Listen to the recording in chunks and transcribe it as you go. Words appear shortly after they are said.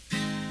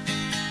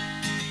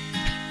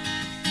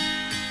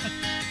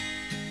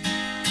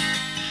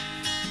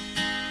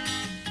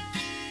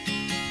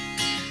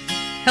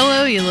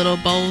Hello, you little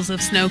bowls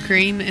of snow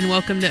cream, and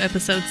welcome to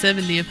episode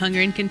 70 of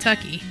Hunger in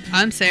Kentucky.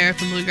 I'm Sarah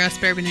from Bluegrass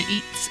Bourbon and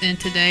Eats, and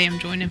today I'm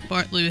joined in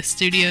Fort Lewis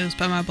Studios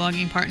by my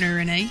blogging partner,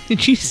 Renee.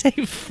 Did you say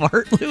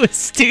Fort Lewis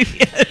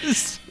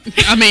Studios?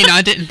 I mean,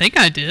 I didn't think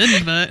I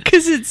did, but...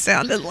 Because it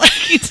sounded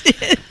like you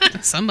did.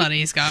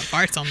 Somebody's got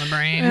farts on the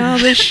brain. Well,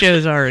 this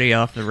show's already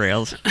off the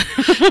rails.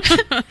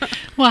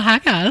 Well, hi,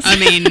 guys. I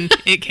mean,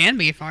 it can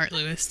be Fort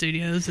Lewis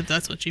Studios if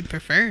that's what you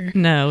prefer.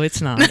 No,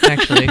 it's not,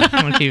 actually.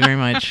 Thank you very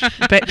much.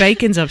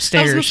 Bacon's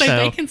upstairs, I was so... gonna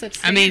say Bacon's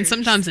upstairs. I mean,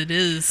 sometimes it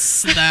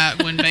is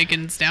that when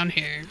Bacon's down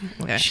here,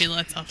 Yeah. she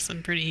lets off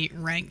some pretty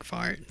rank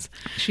farts.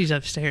 She's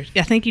upstairs.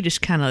 Yeah, I think you just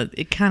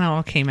it kind of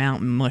all came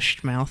out and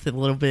mushed mouth a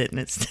little bit, and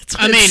that's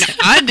what I mean, it's-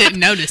 I didn't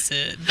notice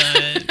it,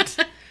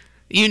 but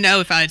you know,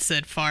 if I had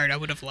said fart, I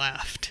would have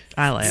laughed.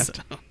 I laughed.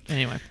 So,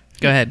 Anyway,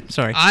 go ahead.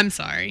 Sorry. I'm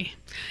sorry.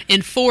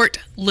 In Fort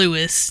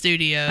Lewis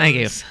Studios. Thank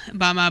you.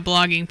 By my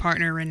blogging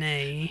partner,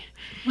 Renee.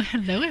 Well,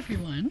 hello,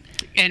 everyone.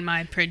 And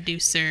my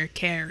producer,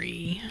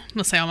 Carrie.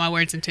 I'll say all my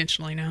words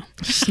intentionally now.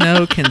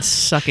 Snow can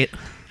suck it.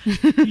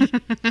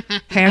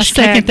 I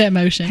second that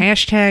motion.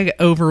 Hashtag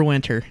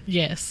overwinter.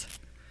 Yes.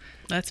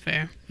 That's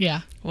fair.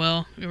 Yeah.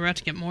 Well, we're about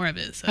to get more of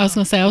it. So I was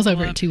going to say, I was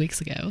over Well, it 2 weeks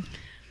ago.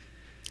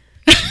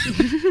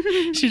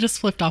 She just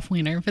flipped off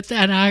winter, but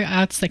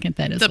I'd second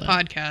that as the well.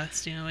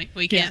 podcast, you know,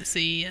 we can't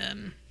see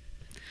it.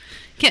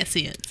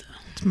 So.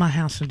 It's my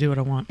house and do what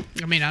I want.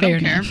 I mean, I Fair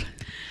don't care.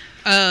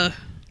 enough.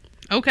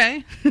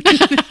 Okay.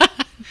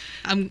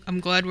 I'm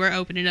glad we're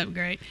opening up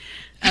great.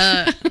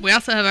 We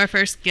also have our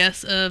first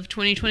guest of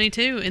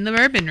 2022 in the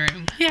Bourbon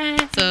Room. Yay.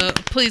 So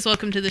please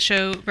welcome to the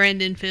show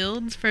Brandon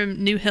Fields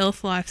from New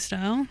Health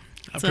Lifestyle.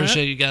 I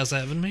appreciate you guys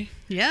having me.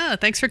 Yeah,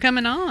 thanks for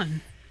coming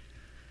on.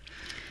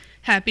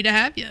 Happy to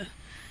have you.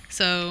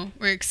 So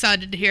we're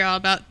excited to hear all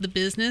about the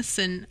business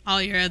and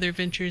all your other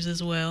ventures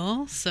as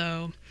well.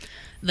 So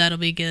that'll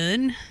be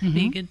good.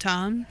 Be good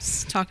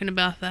times talking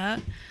about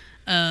that.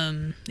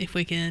 If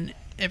we can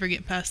ever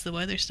get past the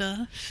weather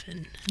stuff,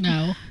 and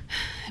No.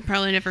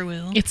 probably never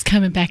will. It's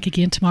coming back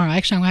again tomorrow.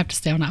 Actually, I'm going to have to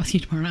stay all night with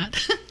you tomorrow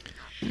night.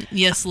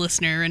 Yes,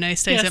 listener, Renee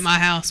stays Yes. at my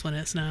house when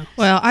it snows.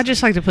 Well, I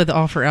just like to put the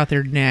offer out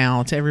there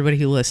now to everybody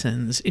who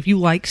listens. If you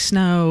like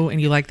snow and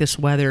you like this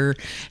weather,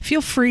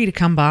 feel free to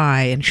come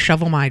by and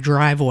shovel my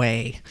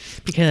driveway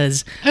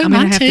because Oh, I'm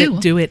going mine to have too. to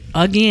do it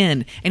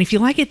again. And if you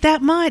like it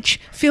that much,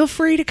 feel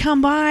free to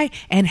come by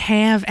and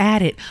have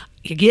at it.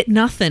 You get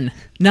nothing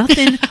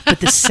but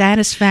the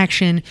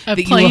satisfaction Of that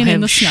you will playing in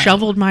have the snow.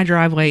 shoveled my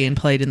driveway and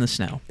played in the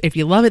snow. If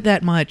you love it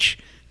that much,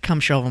 come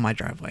shovel my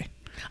driveway.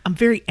 I'm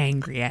very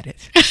angry at it.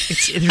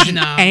 There's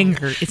No.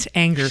 anger. It's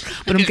anger.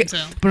 But I'm couldn't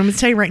tell. going to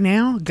tell you right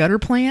now, gutter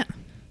plant,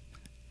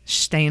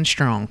 staying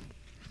strong.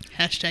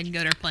 Hashtag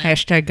gutter plant.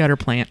 Hashtag gutter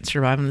plant,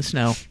 surviving the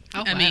snow.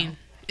 Oh, I wow. mean,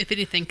 if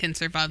anything can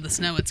survive the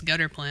snow, it's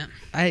gutter plant.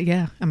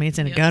 Yeah, I mean, it's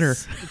in a Yes, gutter.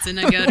 It's in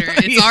a gutter.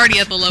 It's already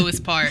at the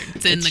lowest part.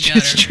 It's in the gutter.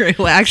 It's true.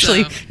 Well,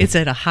 actually, So- it's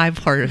at a high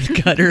part of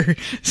the gutter.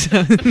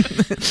 So,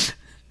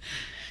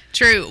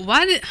 True.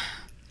 Why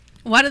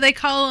do they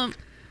call them?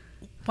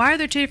 Why are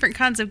there two different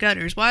kinds of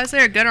gutters? Why is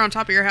there a gutter on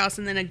top of your house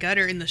and then a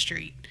gutter in the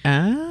street?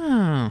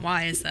 oh.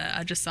 Why is that?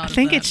 I just thought I of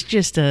think that. it's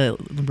just a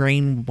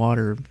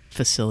rainwater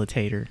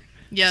facilitator.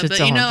 Yeah, so but it's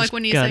you all know, like just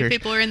when you gutters. say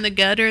people are in the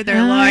gutter,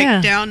 they're Oh, like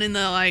yeah. down in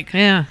the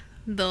Yeah,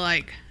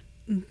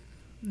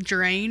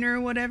 drain or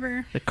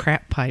whatever. the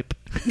crap pipe.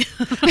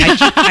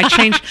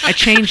 I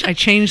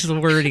changed the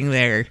wording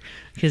there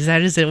because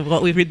that is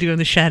what we would do in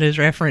the Shadows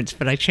reference,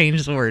 but I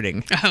changed the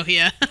wording. Oh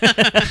yeah,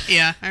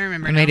 yeah, I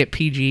remember. I made now. it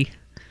PG.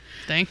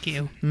 Thank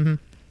you.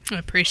 I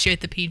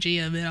appreciate the PG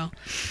of it all.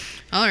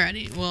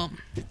 Alrighty, well,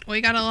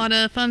 we got a lot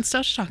of fun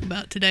stuff to talk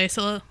about today,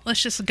 so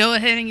let's just go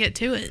ahead and get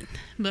to it.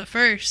 But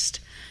first,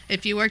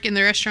 if you work in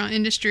the restaurant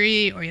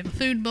industry or you have a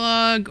food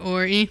blog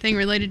or anything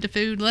related to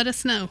food, let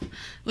us know.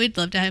 We'd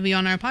love to have you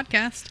on our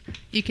podcast.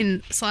 You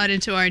can slide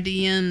into our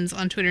DMs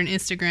on Twitter and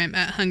Instagram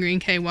at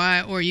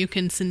hungryandky, or you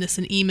can send us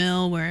an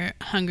email. We're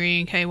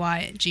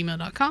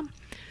hungryandky@gmail.com.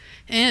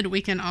 And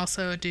we can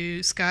also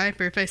do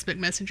Skype or Facebook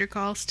Messenger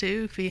calls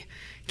too if you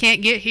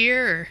can't get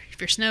here or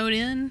if you're snowed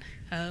in.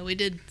 We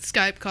did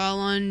Skype call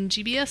on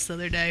GBS the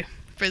other day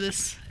for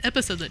this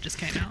episode that just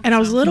came out. And I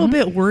was a so- little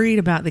bit worried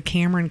about the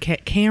Cameron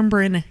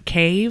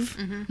Cave,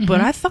 but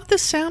I thought the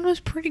sound was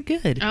pretty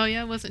good. Oh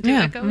yeah, it wasn't too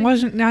yeah, it echoey?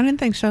 wasn't. I didn't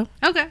think so.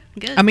 Okay,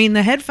 good. I mean,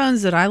 the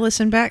headphones that I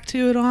listened back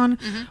to it on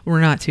were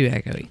not too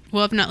echoey.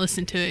 Well, I've not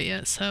listened to it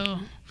yet, so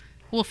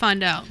we'll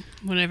find out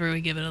whenever we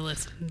give it a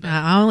listen. But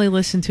I only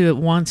listened to it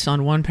once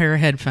on one pair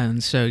of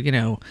headphones, so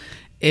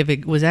if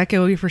it was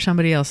echoey for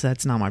somebody else,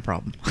 that's not my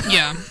problem.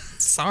 yeah,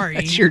 sorry.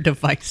 That's your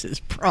device's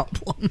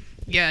problem.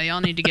 Yeah,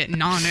 y'all need to get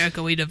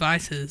non-echoey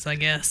devices, I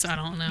guess. I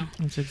don't know.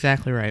 That's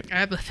exactly right. I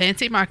have a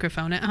fancy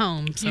microphone at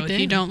home, so You if you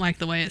do. don't like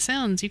the way it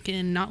sounds, you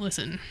can not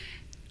listen.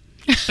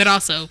 But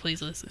also,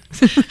 please listen.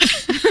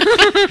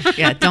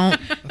 Yeah, don't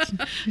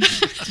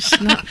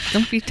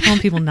be telling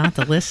people not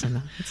to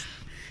listen.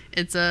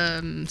 It's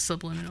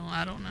subliminal.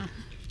 I don't know.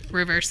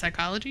 Reverse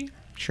psychology.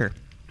 Sure.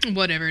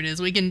 whatever it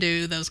is. We can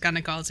do those kind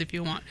of calls if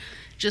you want.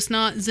 Just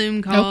not Zoom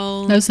Nope,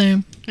 calls. no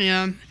Zoom.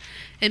 Yeah.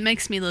 It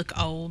makes me look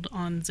old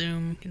on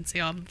Zoom. You can see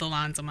all the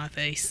lines on my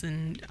face,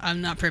 and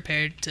I'm not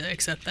prepared to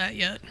accept that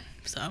yet.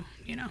 So,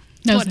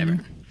 No whatever.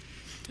 Zoom.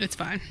 It's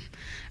fine.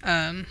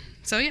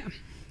 So, yeah,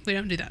 we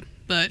don't do that.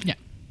 But Yeah.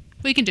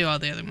 we can do all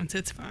the other ones.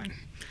 It's fine.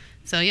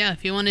 So, yeah,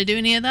 if you want to do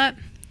any of that,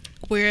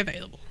 we're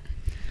available.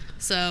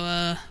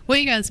 So, what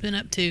you guys been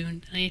up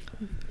to? Any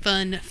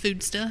fun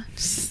food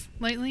stuff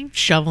lately?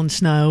 Shoveling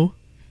snow.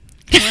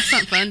 Well, that's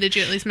not fun. Did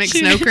you at least make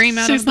snow cream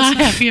out of She's the not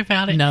snow? happy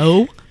about it.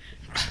 No.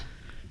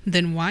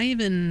 Then why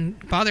even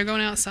bother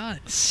going outside?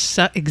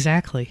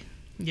 Exactly.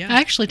 Yeah. I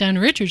actually done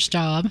Richard's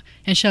job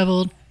and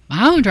shoveled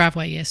my own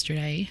driveway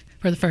yesterday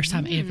for the first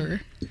time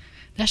ever.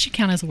 That should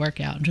count as a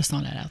workout. I'm just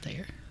throwing that out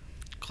there.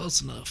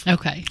 Close enough.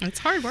 Okay. It's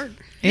hard work.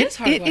 It's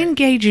hard It work.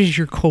 engages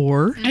your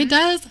core. It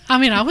does. I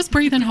mean, I was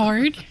breathing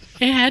hard.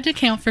 It had to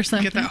count for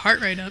something. Get that heart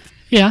rate up.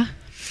 Yeah.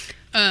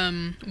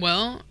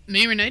 Well,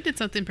 me and Renee did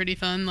something pretty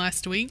fun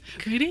last week.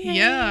 We did.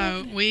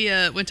 Yeah, we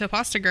went to a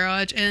pasta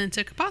garage and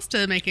took a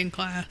pasta making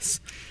class.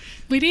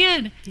 We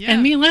did. Yeah.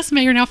 And me and Les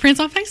May are now friends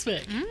on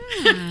Facebook.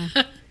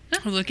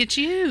 Look at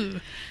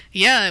you.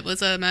 Yeah, it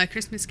was my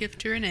Christmas gift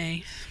to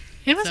Renee.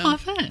 It was So- a lot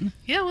of fun.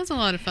 Yeah, it was a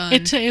lot of fun.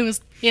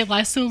 It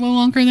lasted a little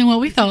longer than what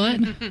we thought.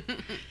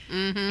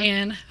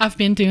 And I've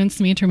been doing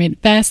some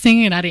intermittent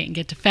fasting, and I didn't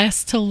get to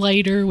fast till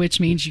later, which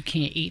means you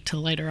can't eat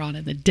till later on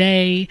in the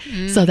day.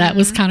 So that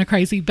was kind of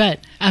crazy. But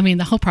I mean,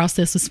 the whole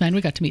process was fun.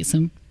 We got to meet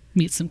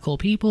some cool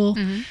people.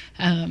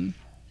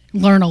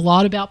 Learn a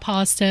lot about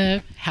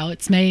pasta, how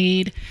it's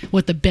made,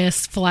 what the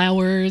best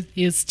flour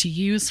is to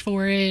use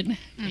for it,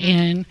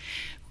 and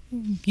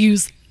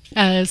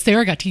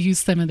Sarah got to use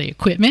some of the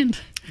equipment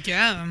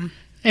Yeah.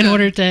 in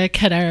order to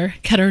cut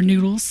our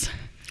noodles.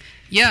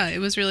 Yeah, it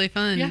was really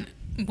fun. Yeah.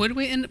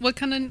 What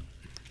kind of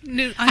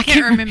I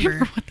can't remember.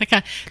 what they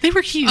got. They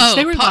were huge. Oh,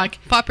 They were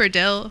like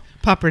pappardelle.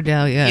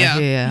 Pappardelle, yeah.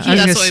 Yeah, I was gonna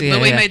that's what. say,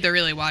 But we yeah. made the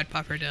really wide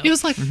pappardelle. it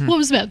was like what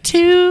was it, about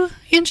 2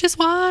 inches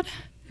wide,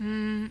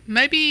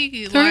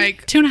 Maybe 3,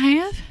 like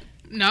 2.5.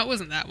 no, it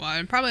wasn't that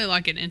wide. Probably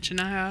like an inch and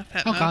a half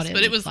at Oh, most. God, it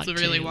but it was was like the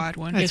really 2. wide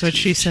one. That's what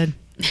she said.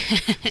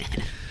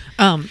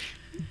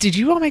 Did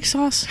you all make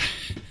sauce?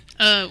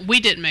 We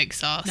didn't make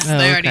sauce. Oh,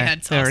 They already okay.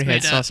 had sauce They already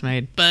made had up. sauce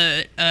made.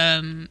 But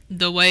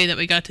the way that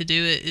we got to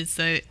do it is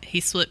that he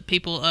split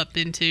people up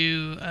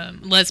into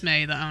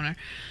Lesme, the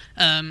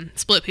owner,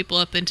 split people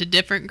up into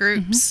different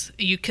groups.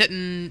 You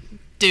couldn't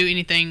do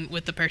anything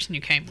with the person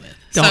you came with.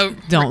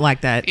 Don't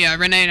like that. Yeah,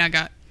 Renee and I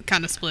got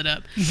kind of split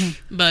up,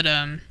 but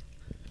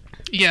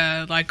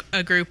yeah, like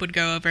a group would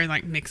go over and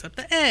like mix up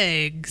the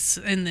eggs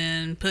and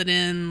then put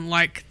in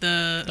like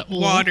the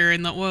oil. water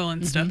and the oil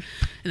and stuff,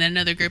 and then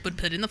another group would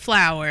put in the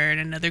flour, and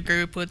another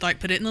group would like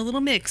put it in the little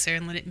mixer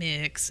and let it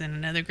mix, and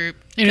another group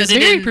It was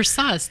put very in.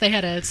 precise. They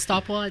had a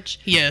stopwatch.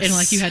 Yes. And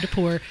like you had to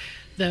pour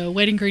the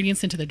wet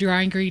ingredients into the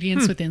dry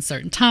ingredients within a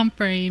certain time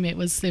frame. It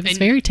was And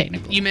very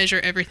technical. You measure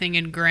everything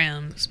in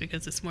grams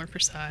because it's more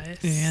precise.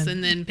 Yeah.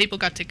 And then people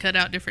got to cut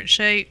out different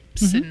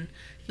shapes, and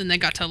then they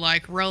got to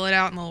like roll it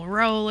out in a little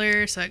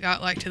roller, so it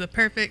got like to the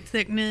perfect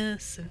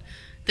thickness. And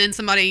then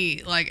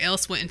somebody like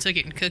else went and took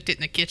it and cooked it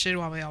in the kitchen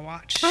while we all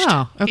watched.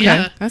 Oh, okay.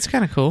 Yeah. That's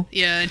kind of cool.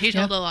 Yeah, and he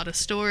told a lot of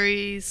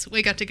stories.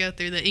 We got to go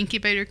through the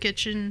incubator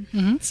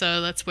kitchen,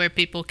 so that's where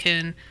people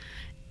can.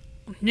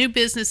 New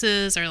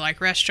businesses or like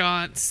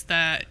restaurants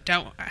that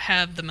don't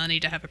have the money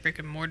to have a brick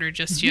and mortar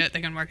just yet,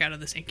 they can work out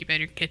of this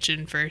incubator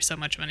kitchen for so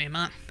much money a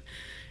month,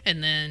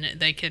 and then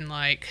they can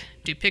like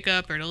do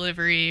pickup or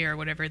delivery or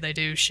whatever they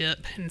do,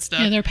 ship and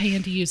stuff. Yeah, they're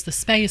paying to use the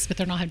space, but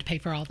they're not having to pay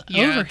for all the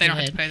Yeah, overhead. they don't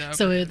have to pay the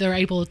So they're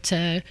able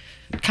to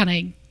kind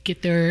of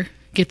get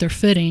their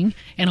footing.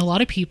 And a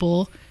lot of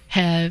people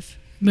have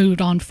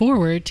moved on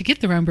forward to get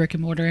their own brick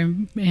and mortar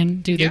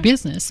and do their Yeah.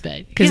 business.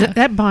 But Because yeah.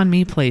 that banh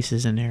mi place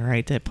is in there,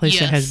 right? That place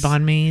that has Yes.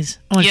 banh mi's.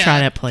 I want to try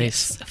that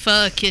place. Yes,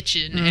 Pho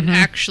Kitchen, and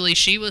actually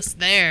she was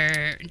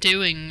there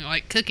doing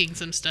like cooking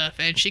some stuff,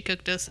 and she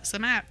cooked us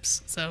some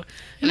apps. So And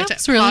we that took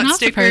was really pot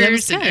nice of her. That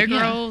was stickers and good, egg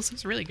yeah. rolls. It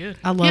was really good.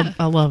 I love Yeah.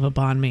 I love a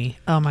banh mi.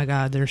 Oh my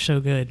god, they're so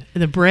good.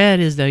 The bread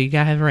is though, you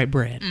gotta have the right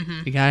bread.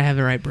 You gotta have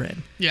the right bread.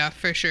 Yeah,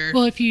 for sure.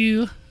 Well,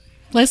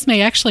 Les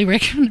May actually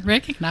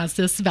recognized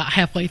us about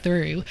halfway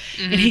through.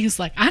 And he was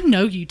like, I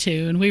know you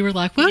two. And we were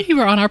like, well, you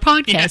were on our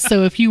podcast.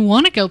 So if you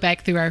want to go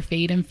back through our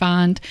feed and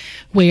find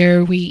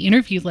where we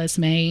interviewed Les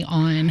May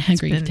on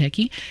Hungry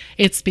Kentucky,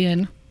 it's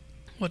been,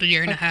 What, a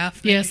year and a half?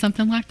 yeah, maybe?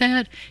 something like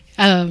that.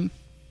 Yeah.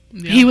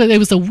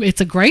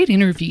 It's a great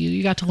interview.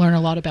 You got to learn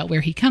a lot about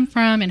where he come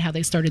from and how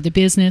they started the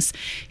business.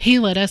 He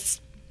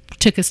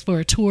took us for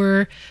a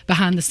tour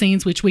behind the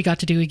scenes, which we got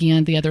to do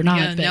again the other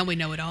night. Yeah, but now we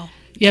know it all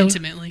Yeah.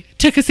 intimately.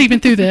 took us even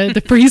through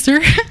the freezer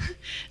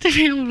to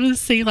be able to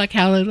see like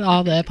how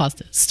all the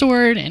pasta is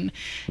stored and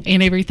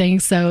everything.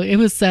 So it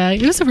was a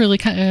really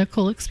kind of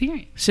cool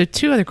experience. So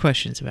 2 other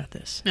questions about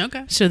this.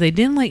 Okay. So they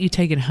didn't let you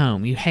take it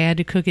home. You had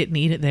to cook it and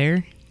eat it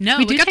there? No,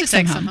 We we did got to take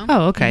take some some home.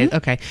 home. Oh, okay,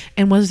 okay.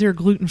 And was there a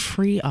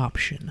gluten-free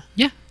option?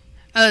 Yeah.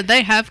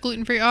 They have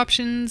gluten-free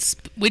options.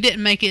 We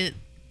didn't make it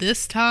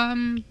this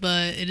time,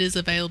 but it is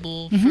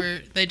available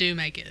for. They do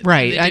make it.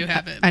 Right. They do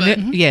have it. I But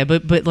know, yeah,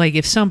 but like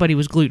if somebody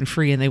was gluten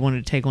free and they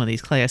wanted to take one of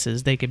these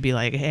classes, they could be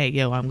like, "Hey,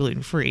 yo, I'm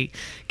gluten free.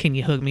 Can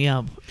you hook me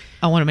up?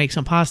 I want to make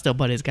some pasta,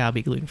 but it's gotta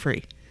be gluten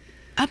free."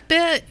 I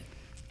bet.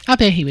 I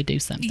bet he would do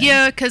something.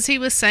 Yeah, because he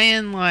was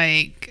saying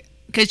like,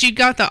 because you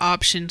got the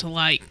option to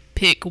like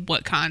pick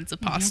what kinds of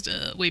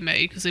pasta we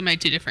made, because we made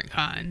 2 different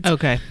kinds.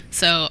 Okay.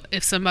 So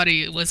if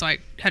somebody was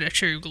like had a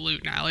true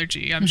gluten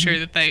allergy, I'm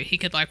sure that he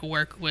could like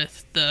work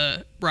with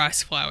the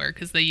rice flour,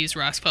 because they use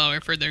rice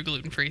flour for their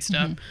gluten free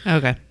stuff.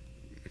 Okay.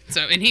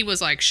 So, and he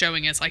was like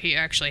showing us like he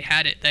actually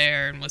had it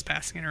there and was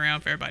passing it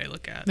around for everybody to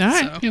look at. All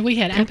right. So, Yeah, we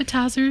had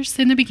appetizers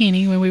in the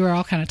beginning when we were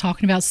all kind of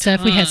talking about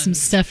stuff. We had some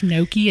Tons. stuffed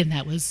gnocchi, and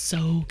that was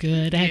so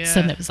good. I had Yeah.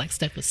 some that was like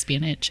stuffed with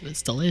spinach. It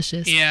was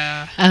delicious.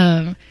 yeah,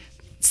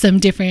 Some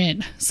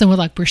with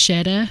like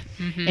bruschetta,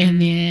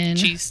 and then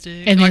cheese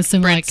sticks, and then like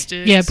some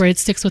breadsticks.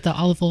 breadsticks with the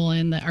olive oil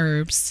and the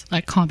herbs,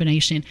 like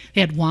combination.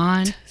 They had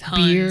wine, Tons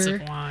beer,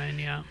 of wine.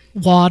 Yeah,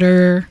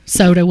 water,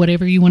 soda,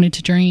 whatever you wanted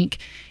to drink,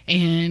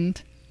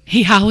 and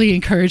he highly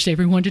encouraged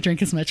everyone to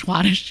drink as much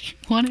wine as you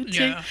wanted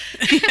to. yeah.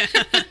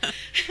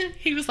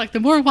 He was like, the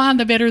more wine,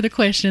 the better the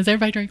questions.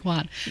 Everybody drink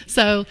wine.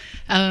 So,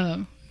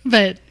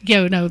 but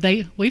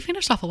we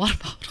finished off a lot of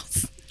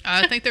bottles.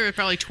 I think there were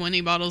probably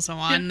 20 bottles of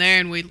wine there,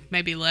 and we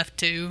maybe left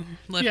 2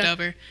 left Yeah.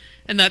 over.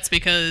 And that's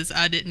because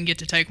I didn't get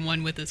to take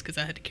one with us because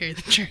I had to carry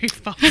the cherry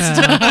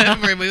pasta,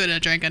 where we would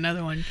have drank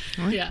another one.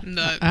 Yeah.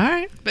 All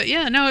right. But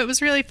yeah, no, it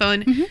was really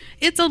fun.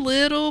 It's a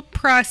little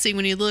pricey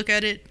when you look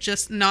at it,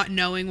 just not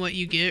knowing what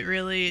you get,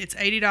 really. It's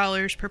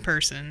 $80 per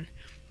person.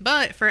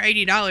 But for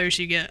 $80,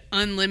 you get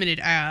unlimited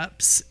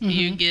apps.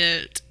 You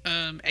get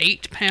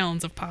 8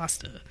 pounds of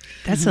pasta.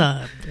 That's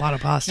a lot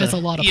of pasta. That's a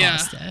lot of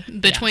pasta.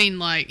 Between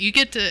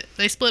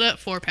they split up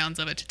 4 pounds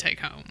of it to take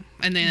home,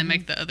 and then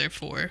make the other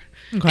 4.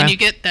 Okay. And you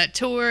get that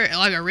tour,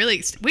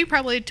 we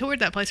probably toured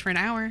that place for an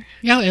hour.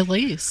 Yeah, at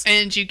least.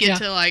 And you get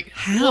to like,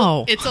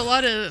 How? it's a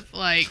lot of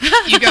like,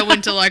 you go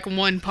into like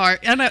one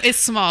part. I know it's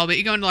small, but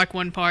you go into like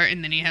one part,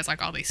 and then he has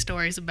like all these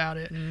stories about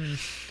it.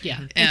 Yeah.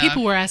 And Yeah.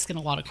 people were asking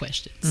a lot of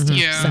questions.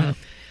 Yeah. So,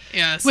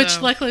 Yeah. which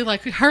So, luckily,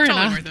 like her and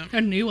Totally worth it. I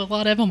knew a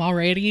lot of them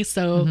already.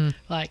 So,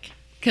 like,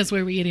 because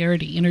we had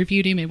already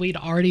interviewed him and we'd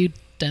already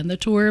done the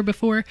tour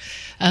before.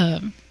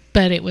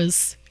 But it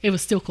was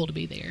still cool to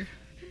be there.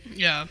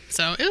 yeah.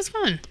 So it was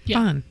fun. Yeah.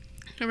 Fun.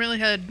 I really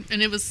had,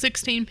 and it was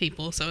 16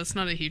 people, so it's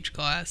not a huge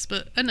class,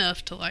 but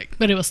enough to like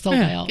But it was sold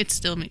Yeah. out. get to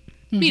still meet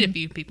a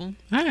few people.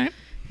 All right.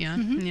 Yeah.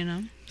 You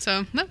know.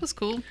 So that was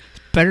cool.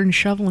 Better than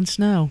shoveling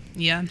snow.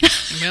 Yeah.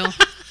 Well,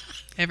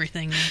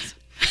 everything is.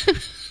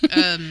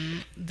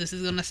 This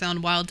is gonna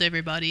sound wild to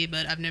everybody,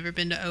 but I've never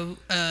been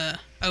to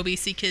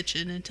OBC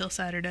Kitchen until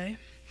Saturday.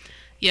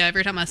 Yeah,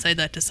 every time I say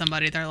that to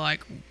somebody, they're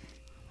like,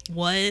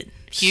 "What?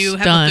 You have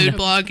a Stunned. food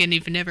blog and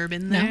you've never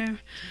been No.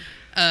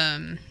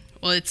 there?"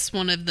 Well, it's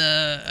one of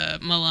the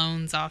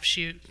Malone's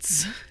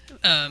offshoots.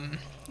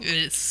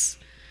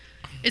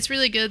 It's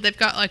really good. They've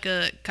got like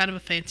a kind of a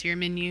fancier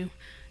menu,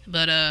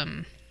 but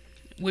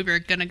we were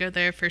gonna go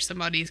there for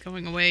somebody's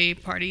going away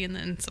party, and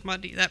then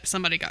somebody got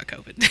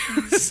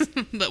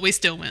COVID, but we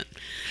still went.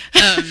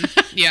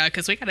 Yeah,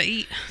 because we gotta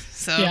eat.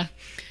 So, Yeah.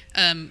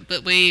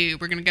 But we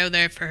were gonna go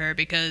there for her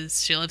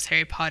because she loves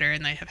Harry Potter,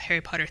 and they have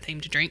Harry Potter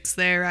themed drinks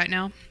there right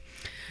now.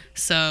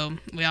 So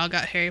we all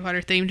got Harry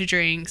Potter themed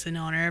drinks in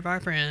honor of our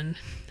friend.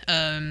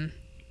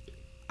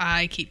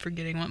 I keep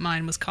forgetting what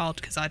mine was called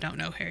because I don't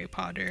know Harry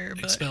Potter.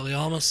 But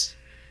Expelliarmus.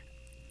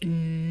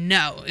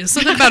 no, it's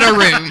something about a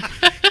room.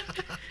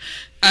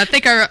 I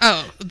think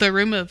the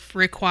room of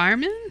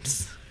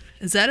requirements.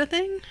 Is that a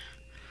thing?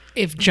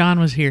 If John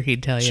was here,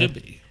 he'd tell you. Should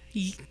be.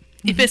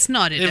 If it's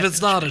not, If it's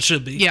not, it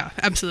should be. yeah,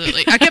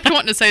 absolutely. I kept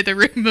wanting to say the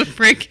room of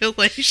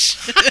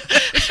regulation.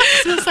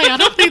 I was gonna say, I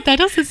don't think that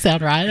doesn't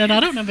sound right, and I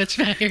don't know much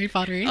about Harry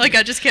Potter either. Like,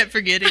 I just kept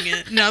forgetting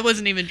it. No, I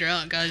wasn't even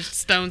drunk. I was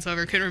stone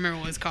sober. Couldn't remember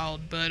what it was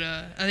called. But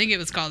I think it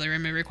was called the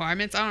Room of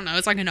Requirements. I don't know.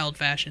 It's like an old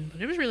fashioned, but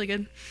it was really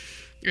good.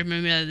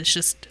 Remember, it's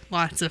just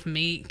lots of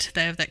meat.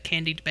 They have that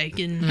candied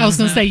bacon. I was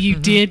gonna say you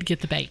did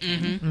get the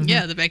bacon.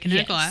 Yeah, the bacon in a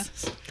Yes.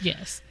 glass.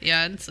 Yes.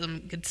 Yeah, and some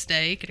good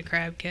steak and a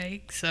crab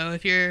cake. So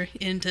if you're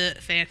into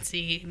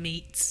fancy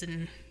meats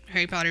and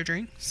Harry Potter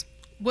drinks,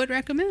 would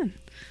recommend.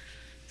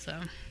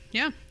 So,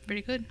 yeah,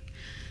 pretty good.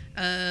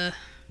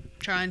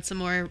 Trying some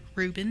more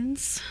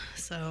Reubens.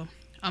 So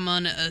I'm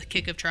on a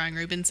kick of trying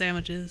Reuben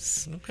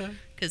sandwiches Okay.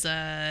 because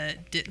I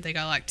didn't think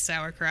I liked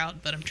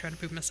sauerkraut, but I'm trying to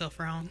prove myself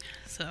wrong.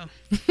 So,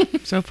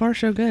 So far,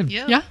 so good.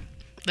 yeah. Yeah.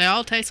 They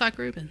all taste like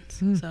Reubens.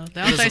 So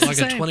they all Is it taste like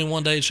the a same.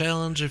 21-day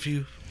challenge if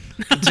you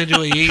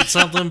continually eat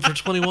something for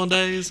 21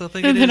 days? I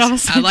think And it then is. all of a I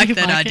sudden like you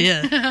that it.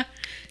 idea.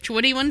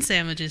 21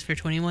 sandwiches for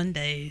 21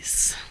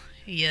 days.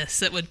 Yes,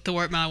 that would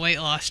thwart my weight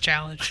loss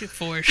challenge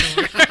for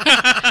sure.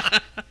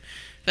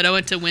 But I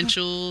went to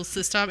Winchell's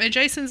this time, and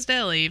Jason's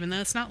Deli, even though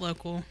it's not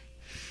local.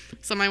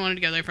 Somebody wanted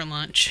to go there for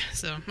lunch,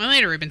 so I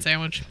made a Reuben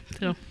sandwich.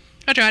 So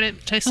I tried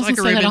it. Tastes I was like a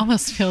gonna say, Reuben. that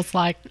almost feels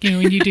like,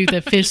 when you do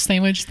the fish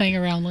sandwich thing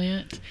around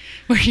Lent,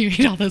 where you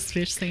eat all those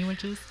fish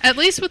sandwiches. At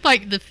least with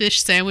like the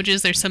fish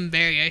sandwiches, there's some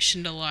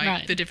variation to like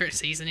Right. the different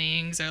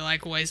seasonings or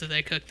like ways that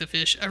they cook the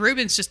fish. A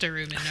Reuben's just a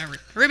Reuben. A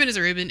Reuben is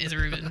a Reuben is a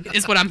Reuben,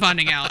 is what I'm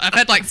finding out. I've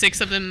had like 6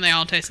 of them and they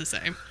all taste the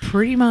same.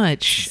 Pretty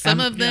much. Some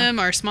of them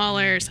are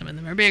smaller, some of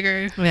them are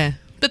bigger, Yeah.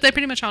 but they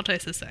pretty much all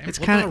taste the same. It's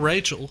What kind about of.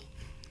 Rachel?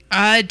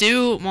 I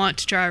do want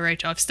to try a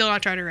Rachel. I've still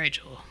not tried a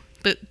Rachel,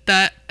 but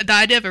the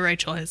idea of a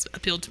Rachel has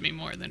appealed to me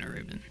more than a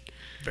Reuben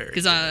Very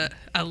because good.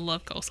 I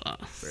love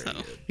coleslaw.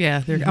 So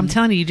Yeah, I'm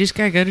telling you just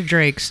gotta go to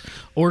Drake's,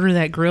 order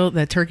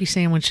that turkey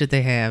sandwich that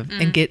they have,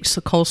 and get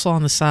some coleslaw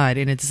on the side,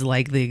 and it's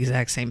like the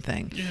exact same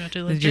thing. Yeah, I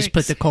do They love just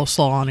put Drake's. the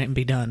coleslaw on it and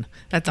be done.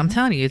 I'm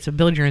telling you, it's a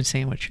build your own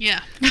sandwich.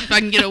 Yeah, if I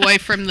can get away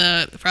from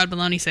the fried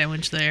bologna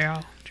sandwich there,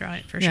 I'll try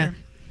it for Yeah. sure.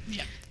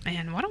 Yeah.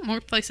 Man, why don't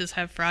more places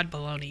have fried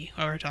bologna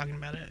while we're talking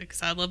about it?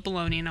 Because I love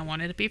bologna and I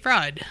want it to be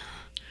fried.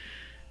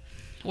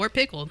 Or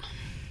pickled.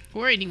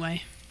 Or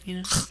anyway,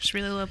 just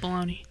really love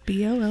bologna.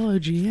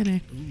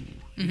 BOLOGNA.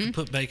 You can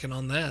put bacon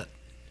on that.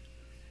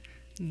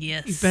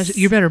 Yes.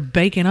 You better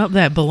bacon up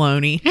that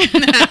bologna.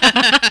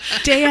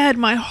 Dad,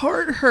 my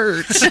heart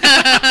hurts.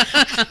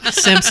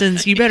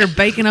 Simpsons, you better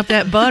bacon up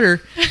that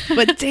butter.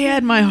 But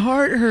Dad, my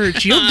heart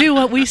hurts. You'll do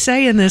what we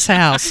say in this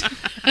house.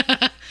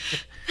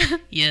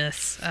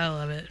 Yes, I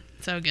love it.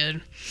 So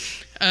good.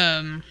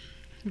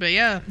 But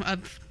yeah,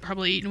 I've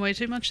probably eaten way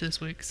too much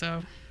this week,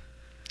 so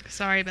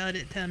sorry about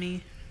it,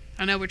 Tummy.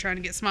 I know we're trying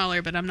to get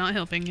smaller, but I'm not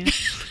helping you.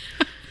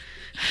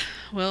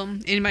 Well,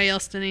 anybody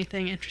else done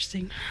anything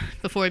interesting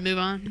before we move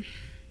on?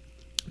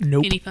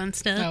 Nope. Any fun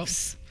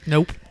stuffs?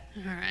 Nope.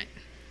 All right.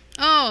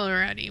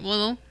 Alrighty.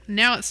 Well,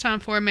 now it's time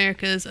for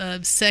America's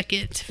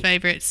second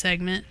favorite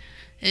segment.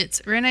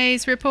 It's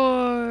Renee's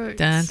Report.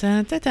 Dun,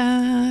 dun, dun,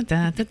 dun,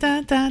 dun, dun,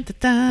 dun, dun,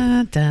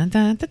 dun,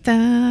 dun, dun,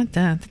 dun,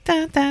 dun,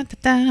 dun, dun,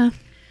 dun.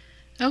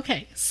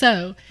 Okay,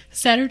 so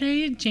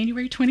Saturday,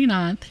 January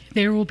 29th,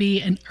 there will be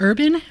an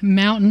Urban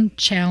Mountain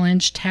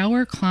Challenge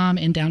tower climb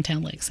in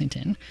downtown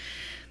Lexington.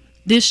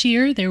 This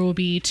year, there will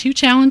be 2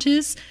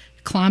 challenges.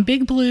 Climb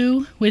Big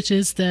Blue, which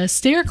is the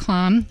stair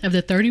climb of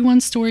the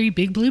 31-story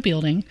Big Blue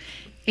building,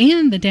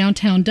 and the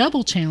Downtown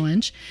Double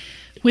Challenge,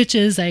 which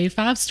is a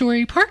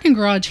 5-story parking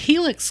garage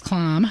helix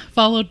climb,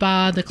 followed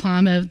by the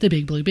climb of the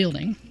Big Blue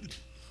building.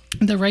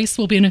 The race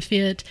will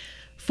benefit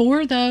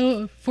for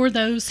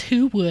those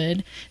who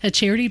would, a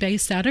charity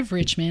based out of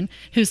Richmond,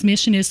 whose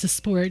mission is to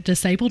support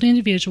disabled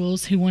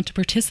individuals who want to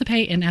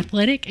participate in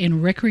athletic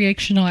and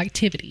recreational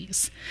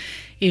activities.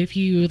 If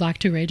you would like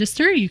to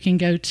register, you can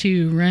go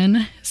to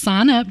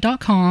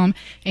runsignup.com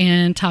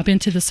and type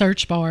into the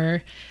search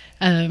bar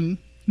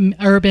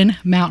Urban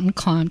Mountain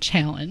Climb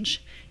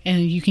Challenge.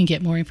 And you can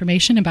get more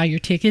information and buy your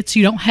tickets.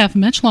 You don't have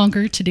much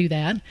longer to do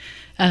that.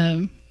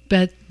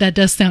 But that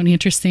does sound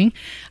interesting.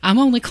 I'm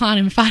only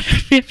climbing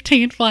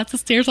 15 flights of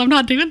stairs. I'm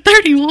not doing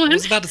 31. I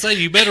was about to say,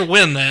 you better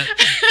win that.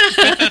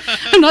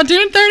 I'm not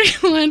doing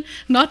 31.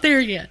 Not there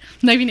yet.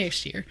 Maybe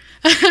next year.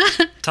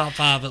 Top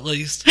 5 at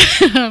least.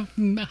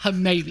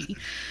 Maybe.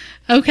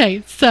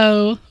 Okay,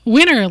 so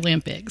Winter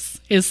Olympics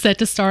is set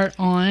to start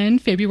on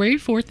February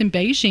 4th in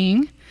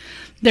Beijing.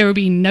 There will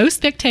be no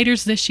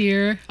spectators this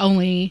year.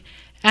 Only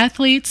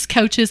athletes,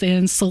 coaches,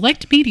 and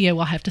select media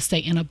will have to stay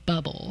in a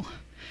bubble.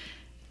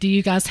 Do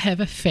you guys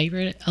have a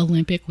favorite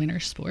Olympic winter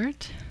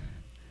sport?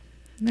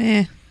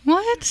 Eh.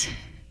 What?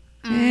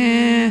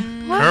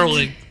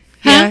 Curling.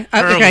 Yeah.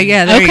 Curling. Okay.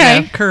 Yeah. There you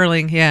Okay. go.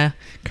 Curling. Yeah.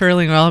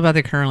 Curling. We're all about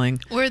the curling.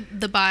 Or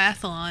the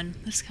biathlon.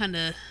 That's kind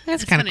of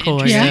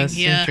Cool. I Yeah. guess.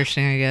 Yeah.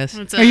 Interesting. I guess.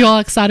 It's Are you all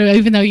excited,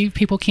 even though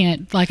people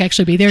can't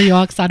actually be there? Are you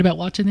all excited about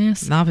watching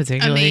this? Not I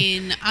particularly.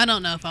 mean, I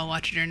don't know if I'll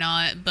watch it or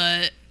not,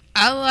 but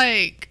I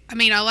like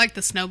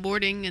the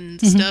snowboarding and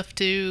stuff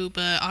too,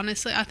 but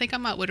honestly, I think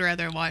would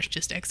rather watch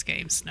just X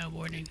Games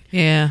snowboarding.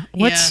 Yeah.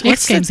 Yeah.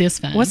 X Games is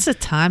fun. What's the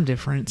time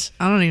difference?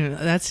 I don't even.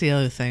 That's the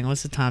other thing.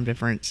 What's the time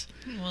difference?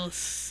 Well,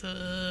 it's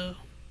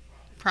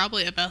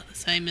probably about the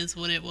same as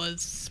what it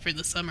was for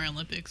the Summer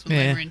Olympics when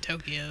Yeah. they were in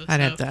Tokyo.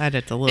 I'd so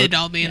have to look. it'd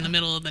all be in the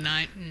middle of the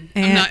night. And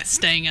I'm And- not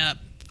staying up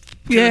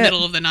for Yeah. the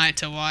middle of the night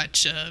to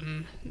watch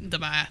the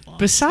biathlon.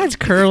 Besides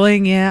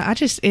curling, yeah,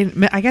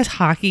 I guess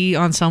hockey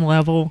on some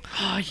level.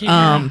 Oh,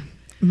 yeah.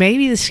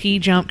 Maybe the ski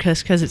jump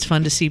because it's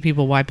fun to see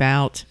people wipe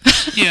out.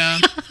 Yeah.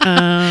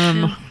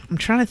 I'm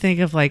trying to think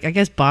of I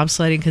guess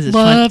bobsledding because it's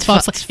Love fun.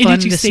 bobsled. It's And fun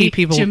did you to see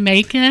people.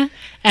 Jamaica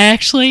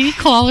actually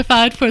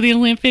qualified for the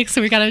Olympics,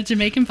 so we got a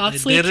Jamaican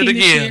bobsled did it team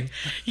this year. again.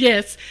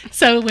 Yes.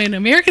 So when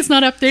America's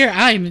not up there,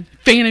 I'm a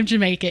fan of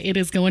Jamaica. It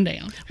is going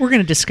down. We're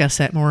going to discuss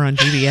that more on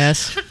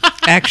GBS,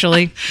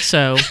 actually.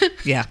 So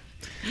yeah,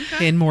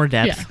 in more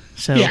depth. Yeah.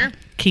 So Yeah.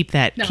 keep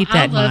that No,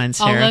 in mind,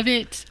 I Sarah. love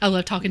it. I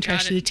love talking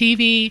trash Got to the it.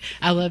 TV.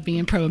 I love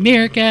being pro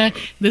America.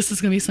 This is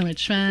going to be so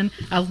much fun.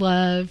 I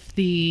love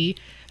the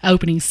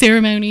opening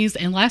ceremonies.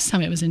 And last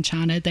time it was in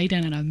China, they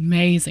done an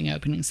amazing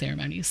opening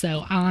ceremony.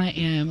 So I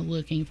am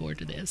looking forward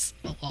to this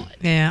a lot.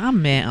 Yeah,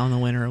 I'm meh on the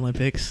Winter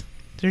Olympics.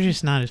 They're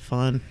just not as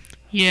fun.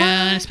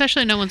 Yeah, and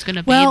especially no one's going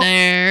to Well, be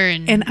there.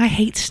 And I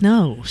hate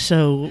snow,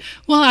 so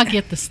Well, I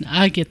get the snow.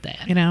 I get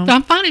that. You know? But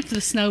I'm fine if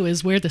the snow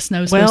is where the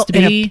snow's Well, supposed to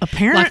and be,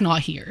 apparent- like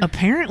not here.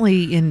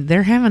 apparently,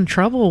 they're having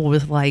trouble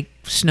with like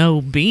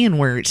snow being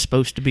where it's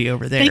supposed to be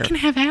over there, They can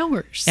have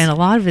ours. and a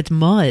lot of it's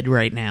mud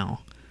right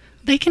now.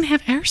 They can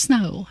have our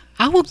snow.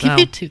 I will give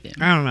So, it to them.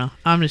 I don't know.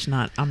 I'm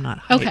not.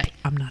 Hype. Okay.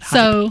 I'm not. Hype.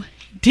 So,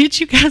 did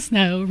you guys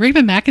know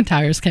Reba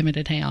McEntire's coming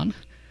to town?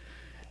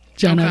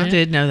 Did y'all know I that?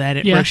 did know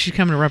that. Yeah. She's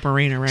coming to Rupp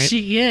Arena, right?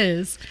 She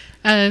is.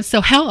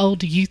 So, how old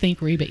do you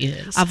think Reba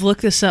is? I've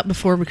looked this up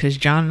before because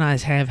John and I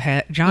have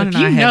had Look,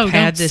 you know,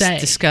 had don't this say.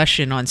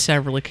 discussion on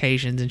several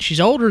occasions, and she's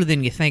older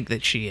than you think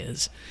that she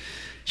is.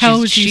 How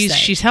would you say?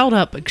 She's held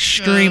up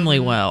extremely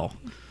well.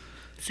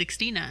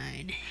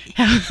 69.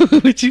 How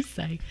would you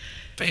say?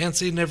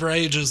 Fancy never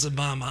ages in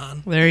my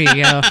mind. There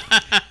you go.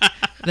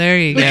 There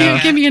you Well,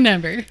 go. give me a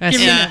number. That's,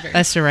 Give me a Yeah. number.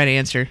 that's the right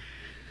answer.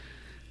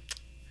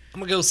 I'm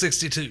gonna go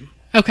 62.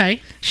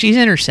 Okay. She's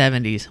in her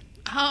 70s.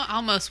 I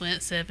almost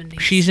went 70.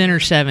 She's in her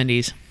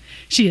 70s.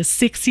 She is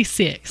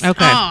 66.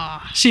 Okay.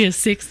 Aw. She is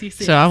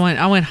 66. So I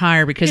went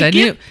higher because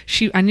Yeah,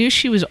 I knew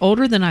she was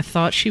older than I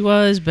thought she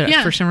was, but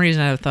Yeah. for some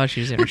reason I thought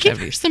she was in Well, her give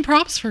her 70s. some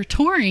props for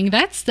touring.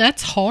 That's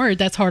hard.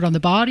 That's hard on the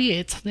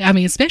body.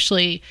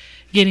 Especially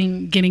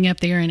getting up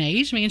there in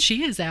age. I mean,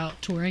 she is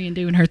out touring and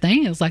doing her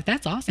thing. It's like,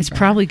 that's awesome. It's for her.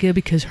 probably good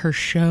because her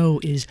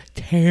show is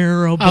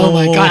terrible. Oh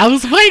my God. I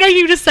was waiting on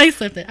you to say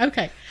something.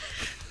 Okay.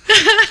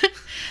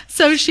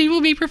 So she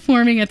will be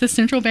performing at the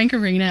Central Bank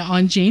Arena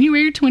on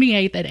January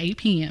 28th at 8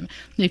 p.m.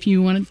 If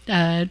you want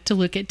to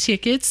look at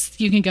tickets,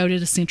 you can go to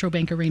the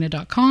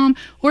centralbankarena.com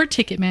or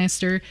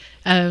Ticketmaster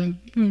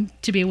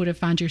to be able to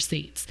find your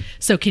seats.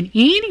 So can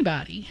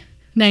anybody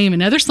name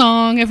another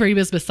song of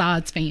Reba's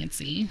besides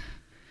Fancy?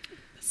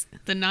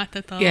 The night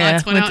that the Yeah,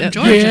 lights went with out the- in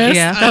Georgia. Yes,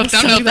 Yeah. I don't know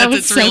if that that's was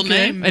its so real good.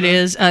 name. It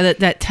is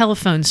that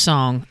telephone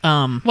song.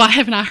 Why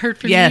haven't I heard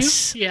from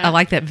Yes, you? Yeah. I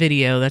like that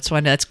video. That's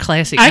why that's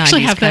classic. I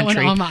actually 90s have that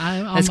country. one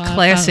on That's my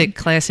classic,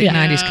 phone. classic Yeah.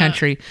 90s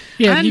country.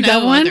 Yeah, I you got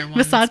know one other ones,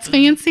 besides but-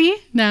 Fancy?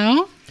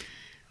 No.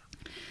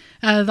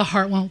 The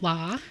Heart Won't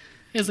Lie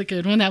is a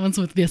good one. That one's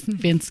with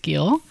Vince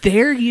Gill.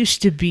 There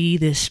used to be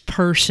this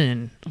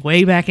person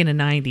way back in the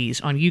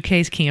 90s on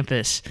UK's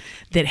campus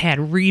that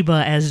had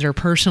Reba as their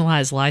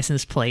personalized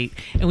license plate.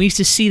 And we used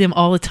to see them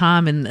all the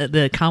time in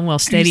the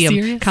Commonwealth Stadium.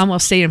 serious?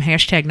 Commonwealth Stadium,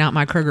 hashtag not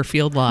my Kroger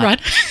field lot.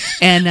 Right.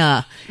 And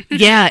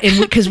yeah,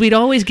 and because we'd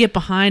always get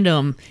behind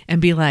them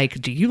and be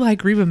like, "Do you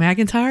like Reba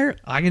McEntire?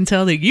 I can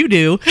tell that you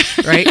do,"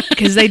 right?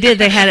 Because they did.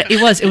 They had it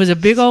was a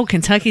big old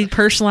Kentucky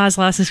personalized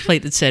license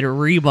plate that said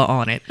Reba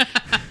on it.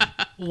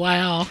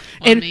 Wow.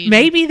 And I mean-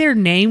 maybe their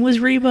name was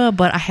Reba,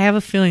 but I have a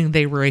feeling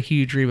they were a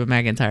huge Reba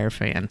McEntire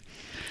fan.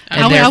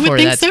 And I would therefore,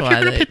 think that's so if why you're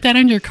going they- to put that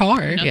on your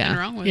car. Nothing Yeah.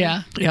 wrong with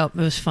Yeah. it. Yep,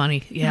 it was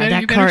funny. Yeah, You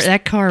that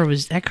car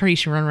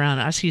used to run around.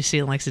 I used to see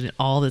it in Lexington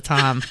all the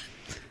time,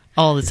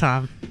 all the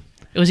time.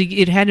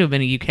 It had to have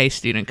been a UK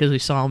student because we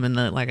saw him in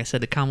like I said,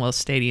 the Commonwealth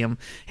Stadium,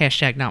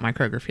 hashtag not my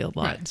Kroger field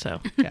lot. Right.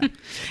 So yeah,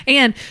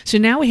 and so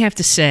now we have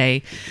to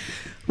say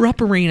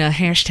Rupp Arena,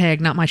 hashtag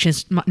not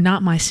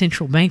my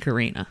Central Bank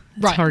Arena.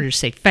 It's Right. harder to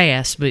say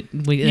fast, but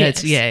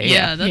that's Yes.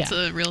 Yeah, that's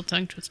a real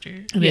tongue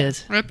twister. It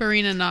is. Rupp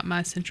Arena, not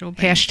my Central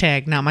Bank.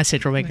 Hashtag not my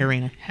Central Bank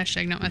Arena.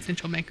 Hashtag not my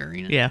Central Bank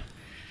Arena. Yeah,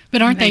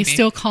 But aren't they Maybe.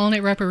 still calling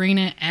it Rupp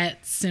Arena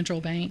at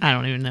Central Bank I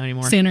don't even know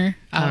anymore. Center?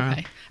 Oh, I don't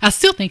okay. I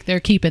still think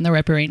they're keeping the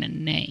Rupp Arena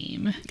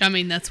name. I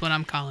mean, that's what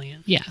I'm calling it.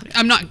 Yeah.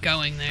 I'm not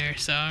going there,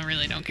 so I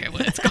really don't care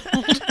what it's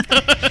called.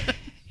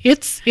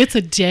 It's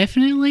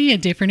definitely a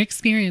different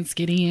experience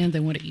getting in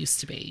than what it used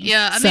to be.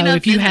 Yeah, I so mean, I've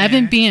if you been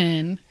haven't there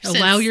been,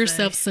 allow since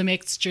yourself they- some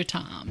extra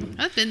time.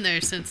 I've been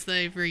there since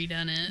they've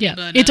redone it. Yeah,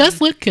 but, it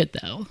does look good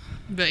though.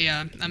 But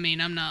yeah, I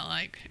mean, I'm not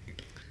like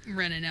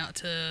running out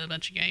to a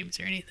bunch of games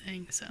or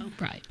anything. So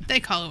Right. they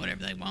call it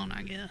whatever they want,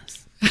 I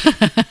guess.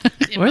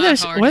 In Where my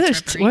those heart, where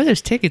it's those Rupp where Arena.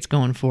 those tickets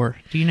going for?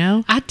 Do you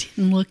know? I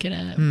didn't look it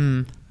up.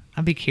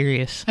 I'd be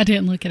curious. I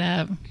didn't look it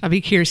up. I'd be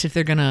curious if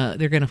they're gonna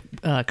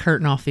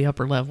curtain off the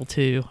upper level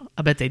too.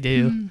 I bet they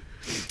do.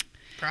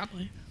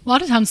 Probably. A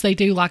lot of times they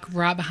do like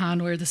right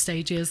behind where the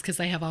stage is because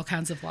they have all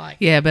kinds of like.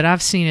 Yeah, but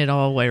I've seen it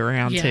all the way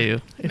around Yeah.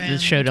 too. If Man,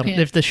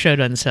 if the show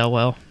doesn't sell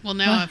well. Well,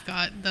 now Huh. I've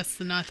got that's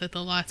the night that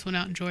the lights went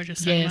out in Georgia.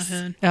 Stuck in my Yes.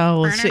 head.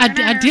 Oh, well, see, I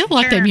did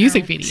like that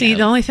music video. see,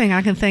 the only thing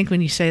I can think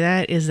when you say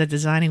that is the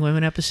Designing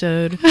Women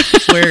episode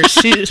where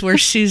where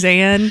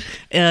Suzanne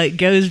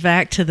goes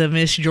back to the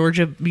Miss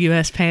Georgia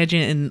U.S.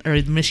 pageant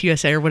or Miss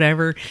USA or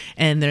whatever,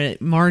 and the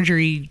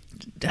Marjorie.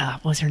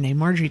 What's her name?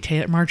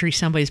 Marjorie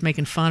somebody's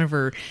making fun of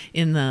her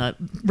in the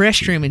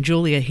restroom, and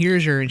Julia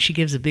hears her, and she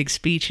gives a big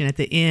speech, and at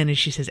the end, and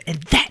she says,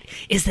 "And that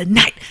is the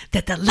night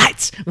that the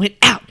lights went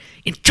out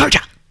in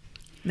Georgia."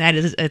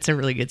 It's a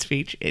really good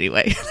speech.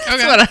 Anyway, that's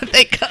Okay. what I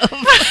think of.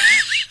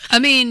 I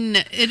mean,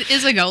 it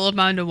is a goal of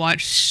mine to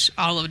watch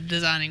all of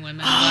Designing Women,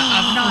 but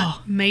I've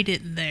not made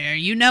it there.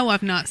 You know,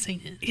 I've not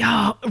seen it.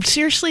 Y'all,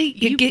 seriously,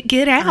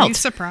 get Are you out.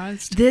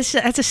 surprised?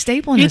 That's a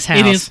staple in this house.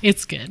 It is.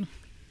 It's good.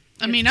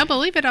 I mean, I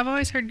believe it. I've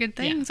always heard good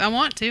things. I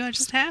want to. I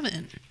just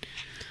haven't.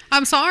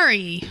 I'm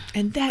sorry.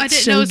 And I that's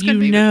didn't so know it was gonna you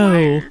be know,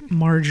 required.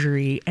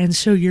 Marjorie, and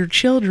so your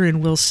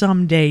children will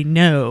someday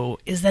know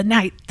is the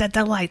night that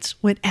the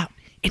lights went out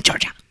in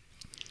Georgia.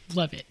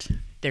 Love it.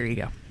 There you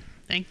go.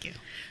 Thank you.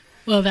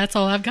 Well, that's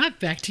all I've got.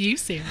 Back to you,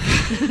 Sarah.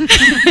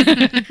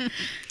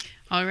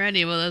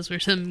 Alrighty, well, those were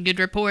some good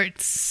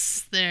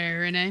reports there,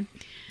 Renee.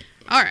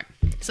 All right,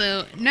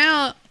 so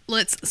now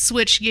let's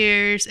switch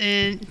gears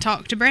and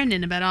talk to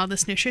Brandon about all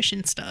this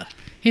nutrition stuff.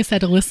 He just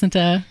had to listen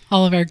to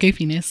all of our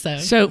goofiness,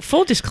 So,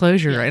 full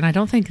disclosure, and I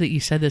don't think that you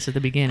said this at the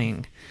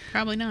beginning.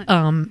 Probably not.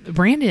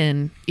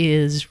 Brandon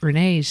is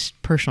Renee's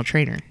personal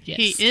trainer. yes.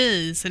 He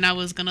is, and I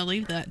was going to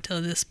leave that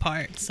till this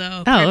part,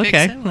 so Oh, perfect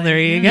okay. segue. Well, there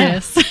you go.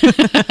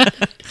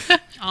 Yes.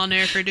 On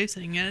air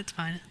producing at its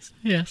finest.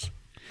 Yes.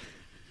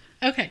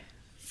 Okay.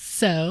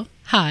 So,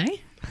 hi.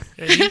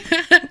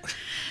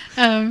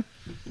 Hey,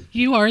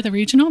 You are the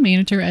regional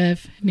manager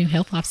of New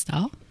Health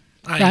Lifestyle.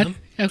 I Right. am.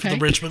 Okay. For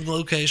the Richmond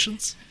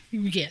locations.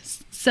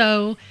 Yes.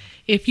 So,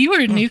 if you were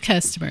a new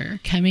customer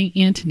coming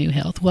into New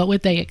Health, what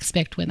would they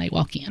expect when they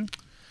walk in?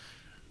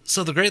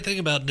 So the great thing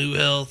about New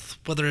Health,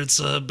 whether it's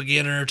a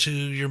beginner to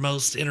your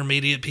most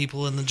intermediate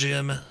people in the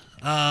gym,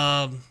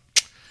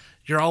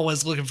 you're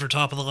always looking for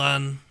top of the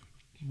line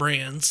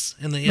brands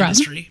in the Right.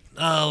 industry.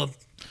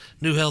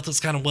 New Health is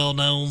kind of well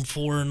known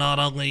for not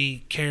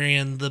only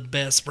carrying the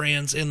best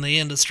brands in the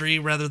industry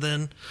rather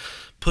than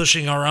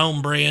pushing our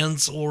own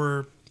brands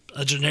or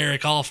a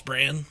generic off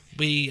brand.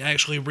 We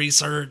actually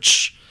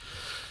research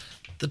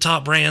the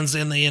top brands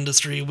in the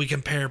industry. We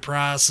compare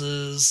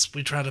prices.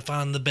 We try to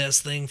find the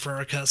best thing for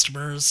our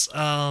customers.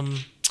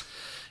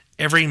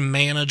 Every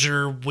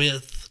manager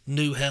with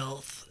New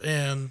Health,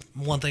 and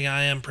one thing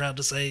I am proud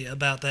to say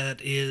about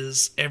that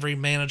is every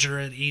manager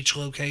at each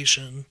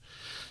location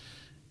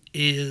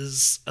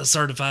is a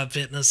certified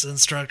fitness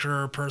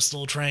instructor or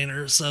personal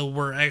trainer. So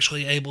we're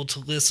actually able to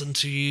listen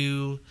to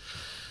you,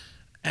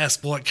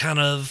 ask what kind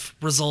of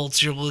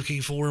results you're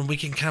looking for, and we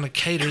can kind of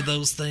cater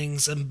those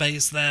things and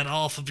base that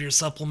off of your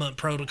supplement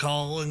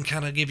protocol and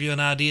kind of give you an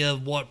idea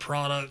of what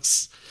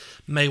products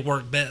may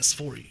work best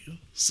for you.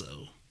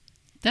 So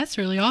That's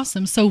really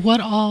awesome. So,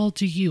 what all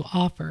do you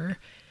offer?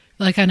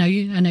 Like, I know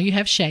you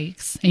have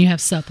shakes and you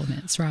have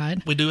supplements,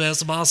 right? we do have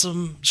some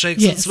awesome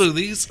shakes Yes. and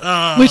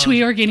smoothies. Which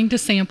we are getting to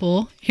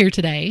sample here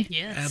today.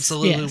 Yes.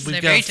 Absolutely. Yes. We've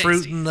They're very got fruit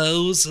tasty. in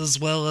those as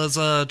well as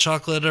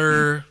chocolate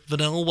or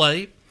vanilla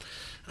whey.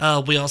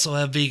 We also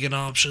have vegan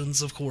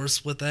options, of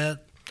course, with that.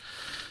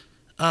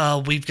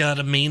 We've got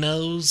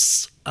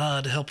aminos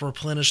to help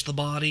replenish the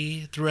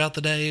body throughout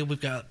the day. We've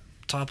got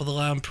top of the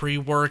line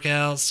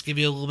pre-workouts to give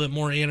you a little bit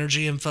more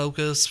energy and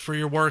focus for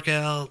your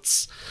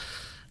workouts.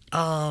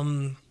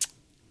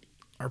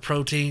 Our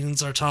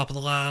proteins are top of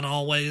the line,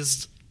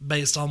 always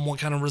based on what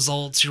kind of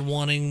results you're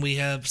wanting. We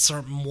have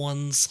certain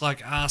ones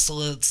like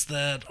isolates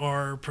that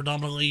are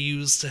predominantly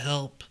used to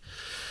help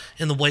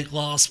in the weight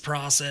loss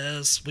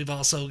process. We've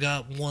also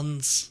got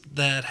ones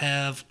that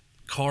have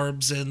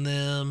carbs in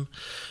them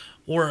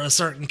or a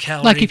certain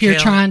calorie Like if you're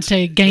count. trying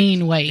to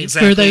gain weight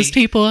Exactly. for those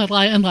people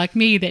like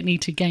me that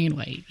need to gain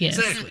weight. Yes.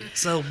 Exactly.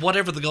 So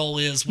whatever the goal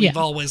is, we've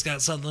Yeah. always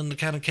got something to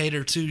kind of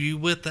cater to you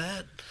with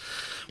that.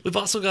 We've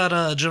also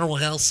got general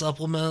health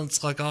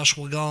supplements like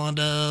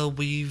ashwagandha.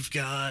 We've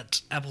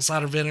got apple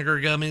cider vinegar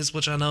gummies,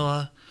 which I know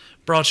I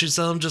brought you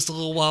some just a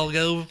little while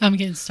ago. I'm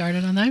getting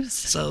started on those.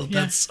 So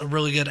Yeah. that's a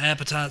really good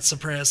appetite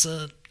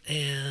suppressant.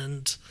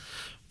 And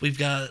we've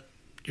got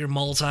your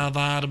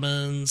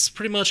multivitamins,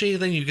 pretty much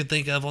anything you could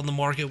think of on the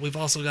market. We've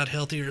also got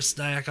healthier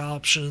snack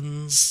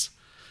options.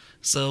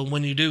 So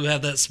when you do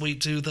have that sweet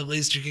tooth, at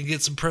least you can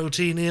get some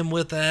protein in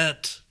with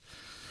that.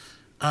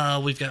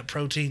 We've got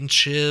protein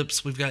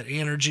chips. We've got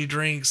energy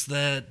drinks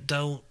that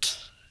don't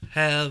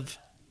have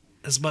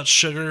as much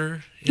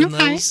sugar in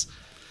Okay. those.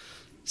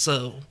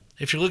 So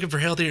if you're looking for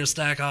healthier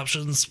snack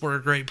options, we're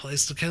a great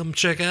place to come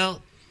check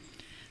out.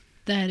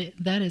 That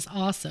is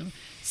awesome.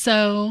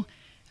 So,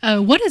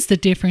 what is the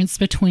difference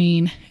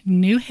between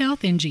New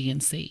Health and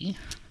GNC?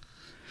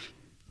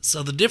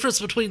 So the difference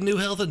between New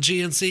Health and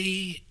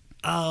GNC,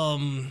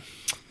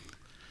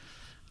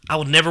 I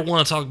would never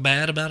want to talk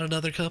bad about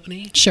another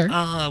company. Sure.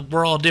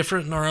 We're all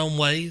different in our own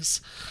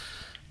ways.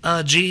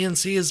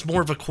 GNC is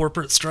more of a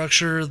corporate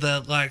structure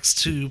that likes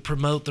to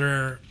promote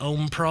their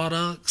own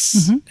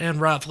products, and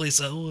rightfully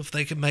so. If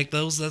they can make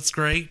those, that's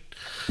great.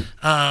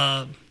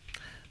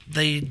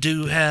 They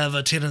do have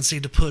a tendency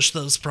to push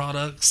those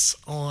products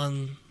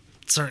on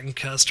certain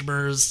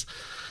customers.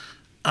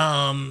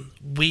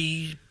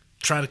 We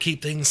try to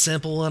keep things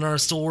simple in our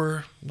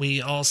store.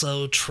 We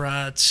also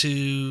try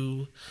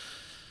to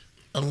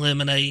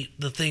eliminate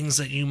the things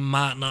that you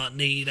might not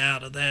need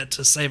out of that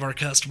to save our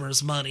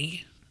customers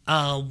money.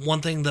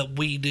 One thing that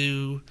we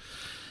do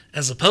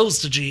as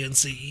opposed to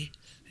GNC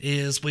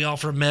is we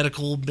offer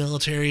medical,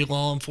 military,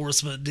 law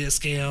enforcement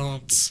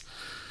discounts.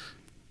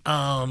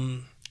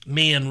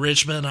 Me in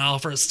Richmond, I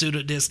offer a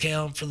student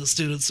discount for the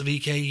students of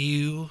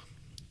EKU.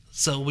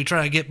 So we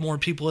try to get more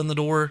people in the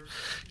door.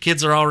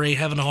 Kids are already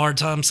having a hard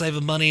time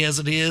saving money as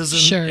it is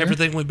and Sure.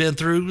 everything we've been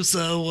through.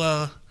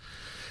 So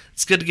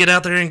it's good to get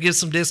out there and give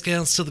some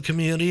discounts to the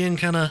community and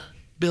kind of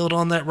build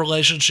on that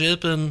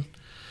relationship. And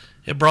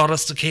it brought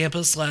us to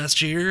campus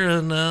last year,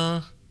 and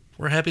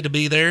we're happy to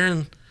be there.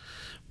 And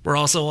we're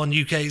also on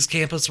UK's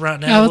campus right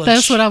now. Oh,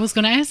 that's what I was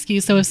going to ask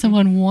you. So if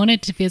someone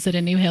wanted to visit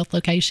a New Health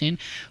location,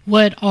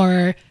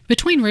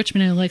 between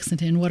Richmond and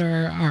Lexington, what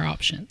are our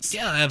options?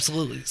 Yeah,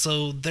 absolutely.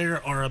 So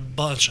there are a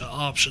bunch of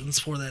options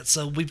for that.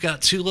 So we've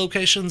got 2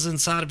 locations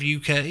inside of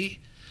UK,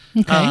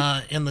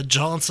 in the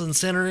Johnson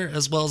Center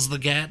as well as the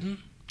Gatton.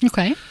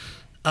 Okay.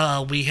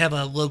 We have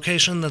a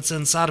location that's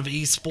inside of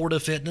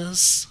Esporta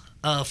Fitness,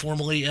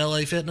 formerly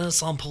LA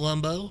Fitness on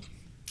Palumbo.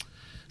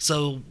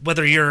 So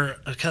whether you're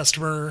a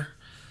customer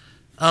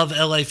of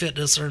LA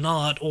Fitness or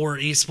not, or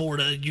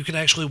Esporta, you can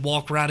actually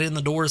walk right in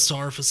the doors to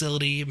our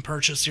facility and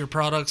purchase your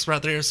products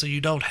right there, so you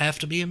don't have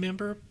to be a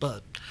member.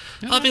 But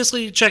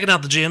obviously, checking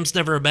out the gym's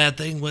never a bad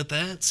thing with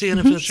that, seeing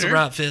if it's the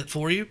right fit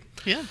for you.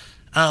 Yeah.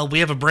 We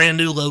have a brand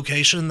new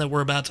location that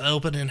we're about to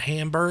open in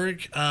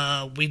Hamburg.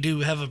 We do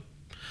have a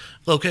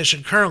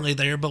location currently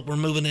there, but we're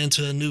moving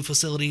into a new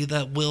facility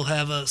that will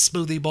have a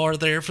smoothie bar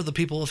there for the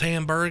people of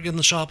Hamburg in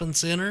the shopping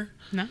center.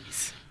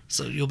 Nice.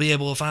 So you'll be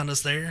able to find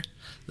us there.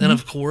 Then,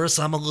 of course,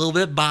 I'm a little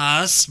bit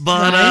biased,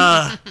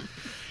 but,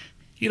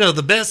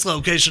 the best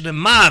location, in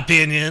my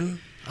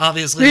opinion,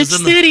 obviously,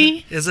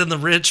 is in the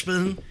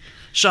Richmond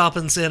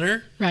Shopping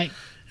Center. Right.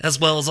 As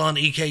well as on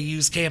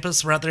EKU's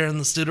campus right there in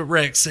the Student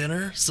Rec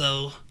Center.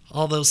 So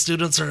all those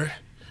students are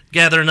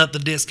gathering up the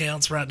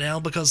discounts right now,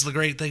 because the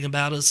great thing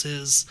about us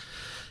is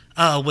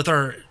with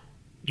our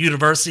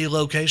university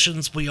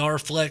locations, we are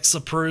Flex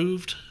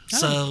approved.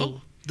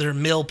 Cool. Their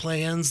meal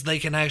plans, they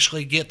can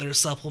actually get their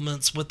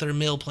supplements with their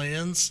meal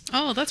plans.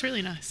 Oh, that's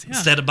really nice. Yeah.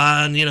 Instead of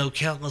buying,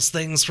 countless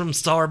things from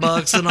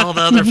Starbucks and all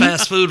the other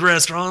fast food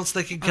restaurants,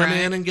 they can come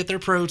in and get their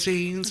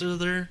proteins or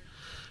their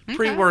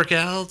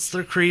pre-workouts,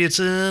 their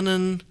creatine,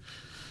 and,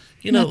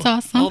 that's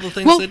awesome. all the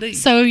things they need.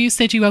 So you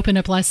said you opened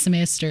up last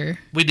semester.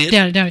 We did.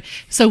 Yeah.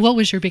 So what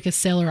was your biggest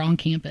seller on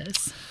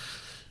campus?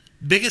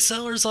 Biggest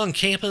sellers on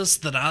campus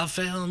that I've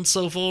found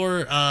so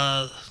far,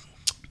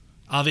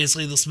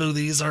 obviously, the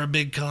smoothies are a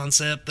big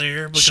concept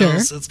there,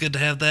 because it's good to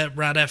have that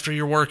right after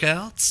your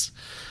workouts.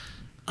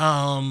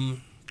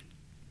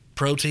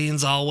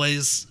 Protein's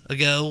always a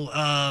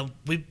go.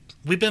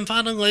 We've been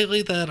finding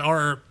lately that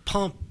our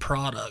pump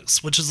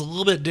products, which is a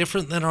little bit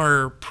different than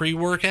our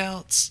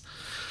pre-workouts,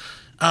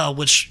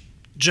 which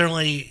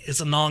generally is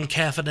a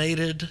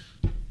non-caffeinated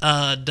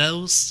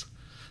dose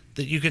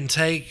that you can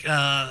take,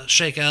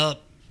 shake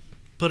up,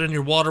 put in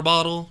your water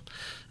bottle.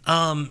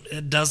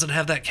 It doesn't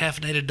have that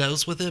caffeinated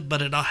dose with it,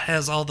 but it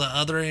has all the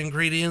other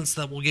ingredients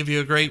that will give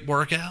you a great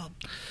workout.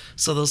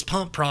 So those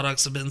pump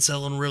products have been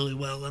selling really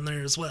well in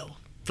there as well,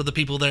 for the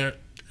people that,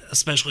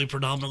 especially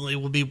predominantly,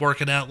 will be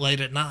working out late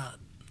at night,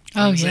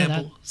 for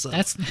example.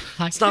 That's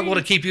it's not going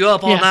to keep you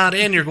up all night,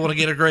 and you're going to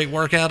get a great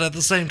workout at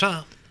the same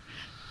time.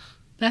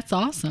 That's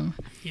awesome.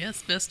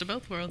 Yes, best of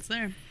both worlds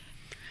there.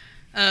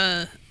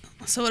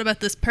 So what about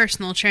this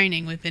personal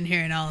training we've been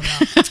hearing all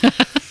about?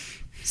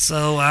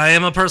 So I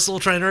am a personal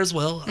trainer as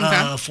well.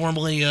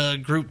 Formerly a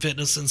group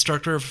fitness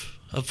instructor of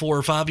 4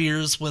 or 5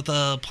 years with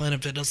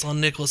Planet Fitness on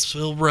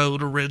Nicholasville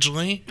Road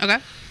originally. Okay.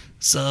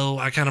 So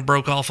I kind of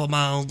broke off on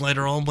my own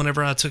later on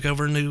whenever I took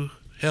over New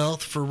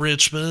Health for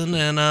Richmond.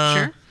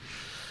 And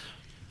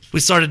we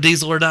started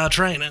Diesel or Die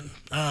training.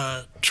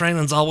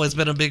 Training's always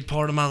been a big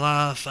part of my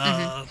life.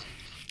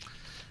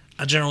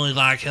 I generally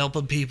like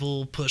helping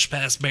people push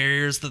past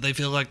barriers that they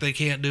feel like they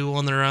can't do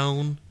on their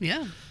own.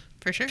 Yeah.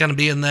 For sure. Kind of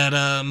being that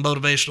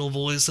motivational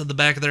voice in the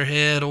back of their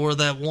head, or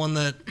that one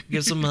that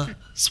gives them a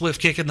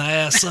swift kick in the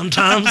ass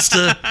sometimes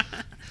to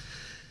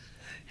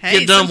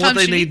get done what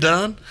they need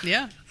done.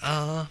 Yeah.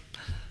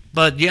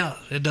 But yeah,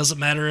 it doesn't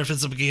matter if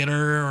it's a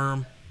beginner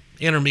or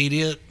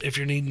intermediate. If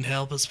you're needing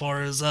help as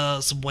far as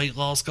some weight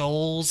loss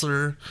goals,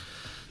 or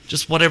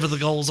just whatever the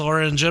goals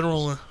are in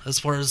general, as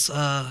far as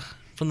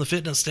from the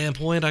fitness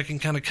standpoint, I can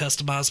kind of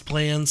customize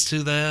plans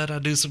to that. I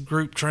do some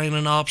group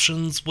training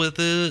options with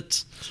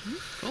it.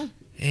 Cool.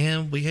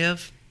 And we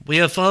have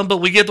fun, but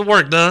we get the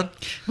work done.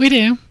 We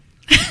do.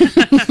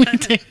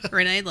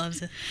 Renee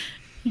loves it.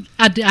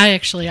 I do.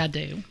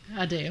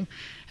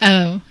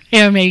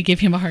 I may give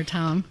him a hard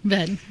time,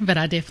 but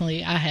I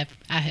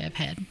have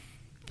had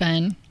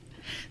fun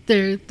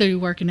through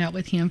working out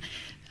with him.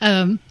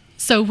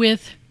 So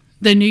with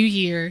the new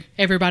year,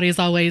 everybody's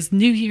always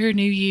new year,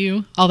 new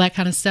you, all that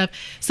kind of stuff.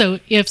 So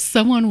if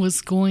someone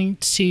was going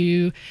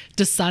to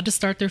decide to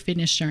start their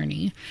fitness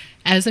journey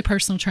as a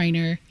personal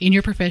trainer, in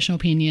your professional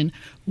opinion,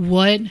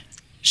 what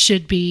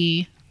should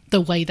be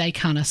the way they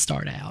kind of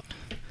start out?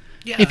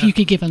 Yeah. If you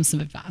could give them some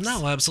advice.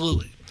 No,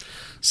 absolutely.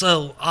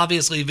 So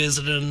obviously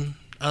visiting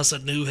us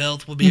at New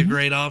Health would be a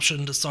great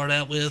option to start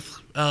out with,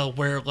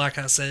 where, like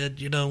I said,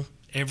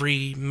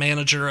 every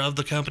manager of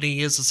the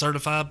company is a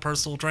certified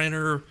personal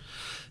trainer,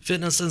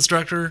 fitness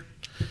instructor,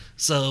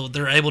 so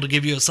they're able to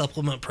give you a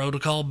supplement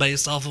protocol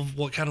based off of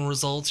what kind of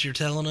results you're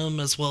telling them,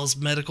 as well as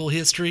medical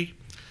history.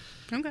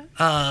 Okay.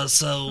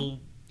 So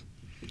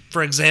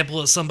for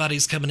example, if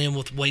somebody's coming in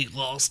with weight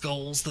loss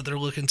goals that they're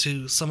looking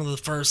to, some of the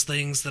first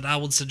things that I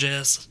would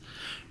suggest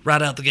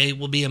right out the gate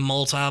would be a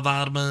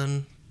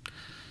multivitamin.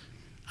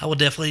 I would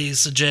definitely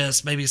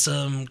suggest maybe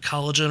some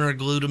collagen or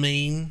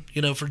glutamine,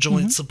 for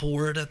joint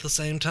support at the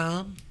same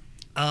time.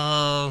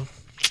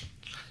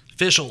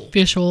 Fish oil.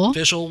 Fish oil.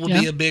 Fish oil would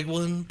be a big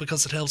one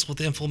because it helps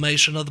with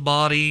inflammation of the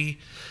body,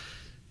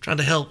 trying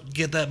to help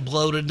get that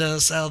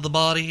bloatedness out of the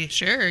body.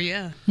 Sure,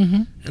 yeah.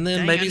 And then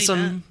Dang, I maybe need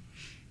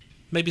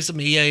some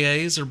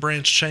EAAs or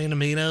branched chain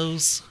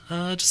aminos,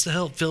 just to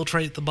help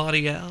filtrate the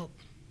body out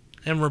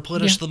and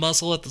replenish the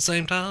muscle at the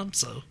same time.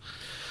 So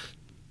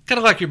kind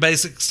of like your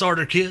basic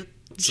starter kit.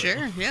 So.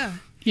 Sure, yeah.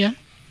 Yeah.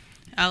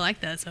 I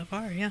like that so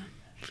far, yeah.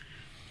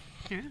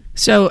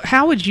 So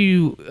how would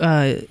you,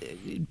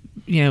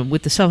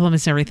 with the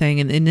supplements and everything,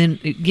 and then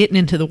getting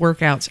into the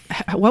workouts,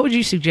 what would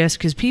you suggest?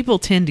 Because people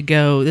tend to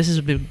go, this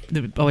is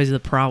always the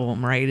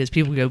problem, right, is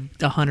people go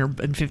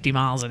 150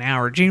 miles an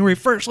hour. January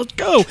 1st, let's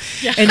go.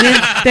 Yeah. And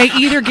then they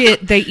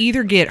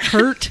either get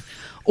hurt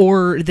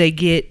or they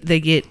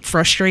get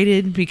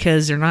frustrated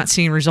because they're not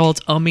seeing results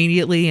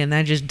immediately, and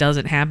that just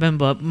doesn't happen.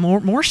 But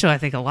more so, I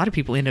think a lot of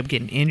people end up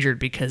getting injured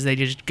because they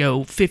just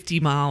go 50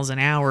 miles an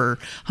hour,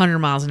 100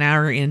 miles an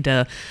hour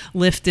into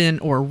lifting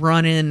or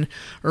running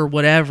or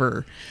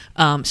whatever.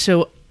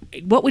 So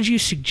what would you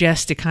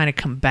suggest to kind of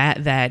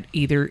combat that,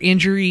 either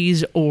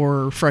injuries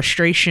or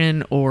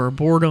frustration or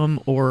boredom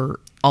or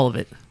all of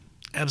it?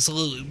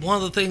 Absolutely. One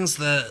of the things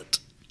that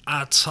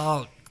I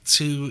talk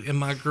to in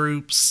my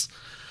groups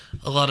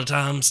a lot of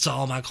times to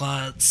all my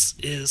clients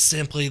is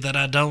simply that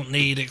I don't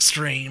need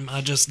extreme.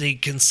 I just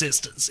need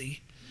consistency.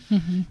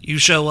 Mm-hmm. You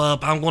show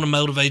up, I'm going to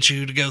motivate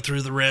you to go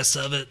through the rest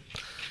of it.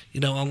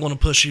 I'm going to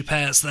push you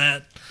past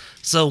that.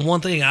 So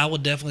one thing I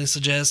would definitely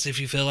suggest, if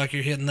you feel like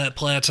you're hitting that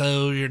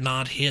plateau, you're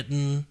not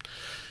hitting,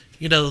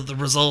 the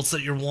results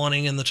that you're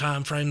wanting in the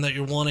time frame that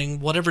you're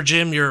wanting, whatever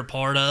gym you're a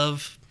part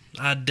of,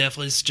 I'd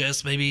definitely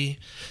suggest maybe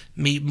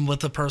meeting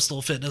with a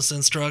personal fitness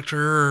instructor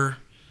or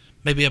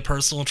maybe a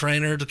personal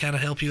trainer to kind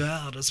of help you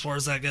out as far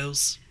as that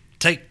goes.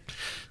 Take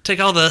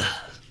all the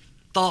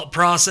thought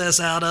process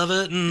out of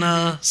it,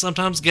 and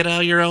sometimes get out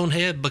of your own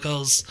head,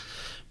 because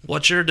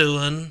what you're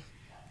doing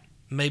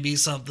may be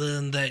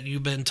something that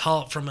you've been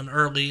taught from an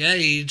early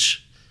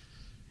age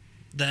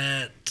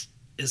that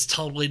is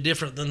totally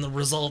different than the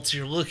results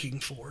you're looking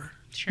for.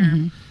 Sure.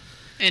 Mm-hmm.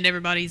 And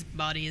everybody's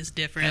body is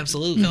different.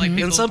 Absolutely. Like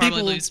and some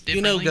people,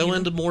 go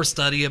into more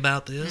study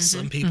about this.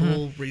 Some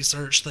people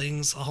research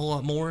things a whole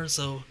lot more.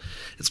 So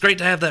it's great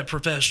to have that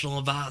professional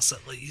advice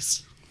at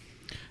least.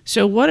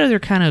 So what other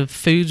kind of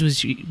foods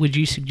would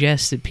you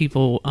suggest that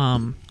people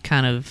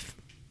kind of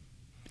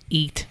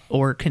eat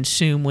or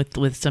consume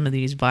with some of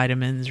these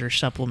vitamins or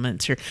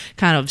supplements, or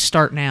kind of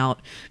starting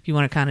out, if you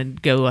want to kind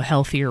of go a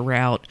healthier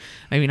route,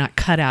 maybe not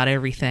cut out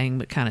everything,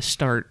 but kind of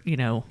start,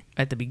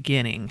 at the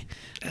beginning?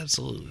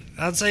 Absolutely.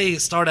 I'd say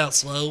start out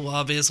slow,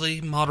 obviously.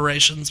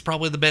 Moderation's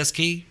probably the best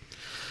key.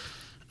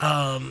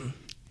 I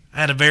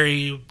had a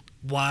very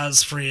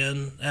wise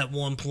friend at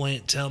one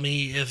point tell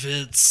me, if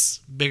it's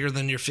bigger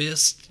than your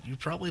fist, you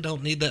probably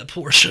don't need that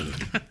portion.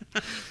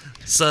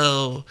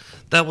 So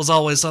that was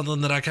always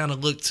something that I kind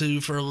of looked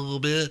to for a little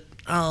bit.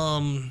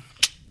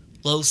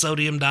 Low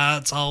sodium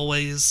diets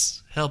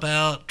always help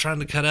out, trying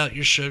to cut out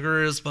your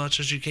sugar as much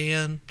as you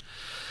can.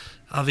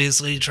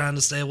 Obviously, trying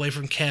to stay away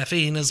from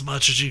caffeine as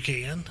much as you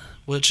can,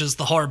 which is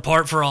the hard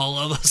part for all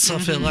of us. I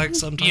feel like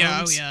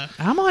sometimes. Yeah.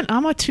 I'm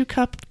on two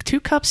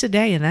cups a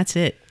day, and that's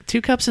it.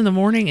 2 cups in the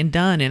morning and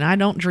done. And I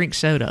don't drink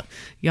soda.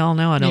 Y'all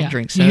know I don't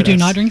drink soda. You do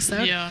not drink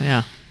soda?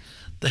 Yeah.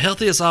 The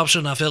healthiest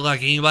option I feel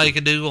like anybody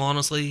could do,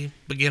 honestly,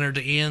 beginner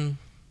to end,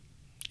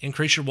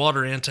 increase your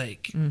water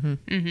intake. Mm-hmm.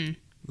 Mm-hmm.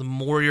 The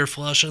more you're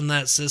flushing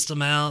that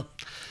system out,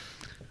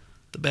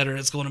 the better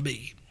it's going to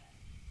be.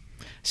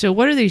 So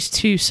what are these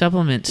 2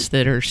 supplements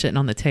that are sitting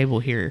on the table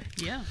here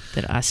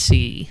that I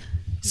see?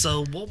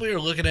 So what we are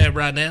looking at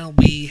right now,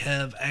 we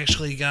have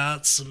actually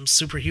got some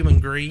superhuman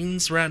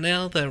greens right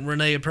now that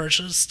Renee had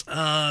purchased.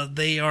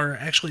 They are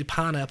actually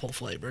pineapple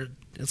flavored.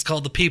 It's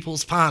called the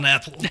People's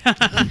Pineapple.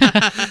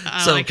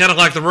 So kind of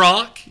like the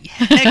Rock.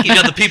 You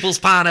got the People's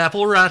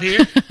Pineapple right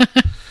here.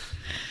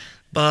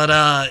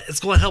 But it's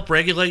going to help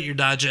regulate your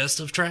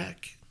digestive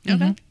tract.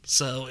 Okay.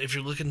 So if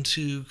you're looking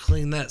to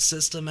clean that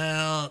system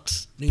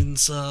out, needing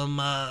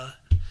some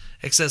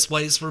excess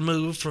waste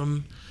removed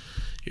from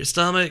your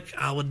stomach,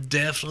 I would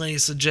definitely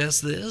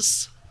suggest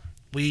this.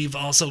 We've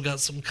also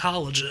got some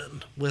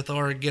collagen with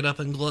our Get Up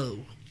and Glow.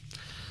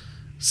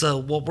 So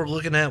what we're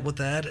looking at with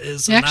that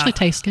is... It actually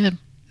tastes good.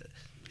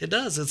 It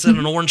does. It's in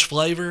an orange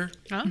flavor.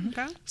 Oh,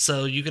 okay.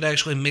 So you could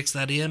actually mix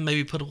that in,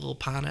 maybe put a little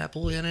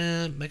pineapple in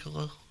it, make a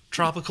little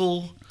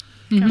tropical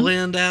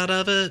blend out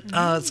of it.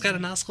 It's got a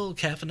nice little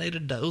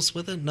caffeinated dose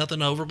with it,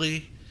 nothing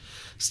overly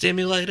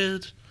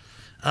stimulated.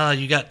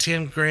 You got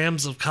 10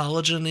 grams of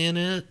collagen in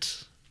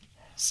it.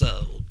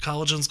 So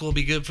collagen's going to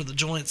be good for the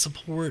joint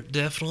support,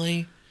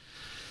 definitely.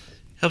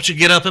 Helps you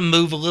get up and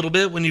move a little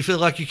bit when you feel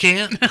like you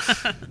can't.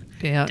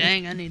 Yeah.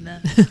 Dang, I need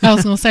that. I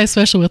was going to say,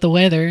 especially with the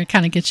weather, it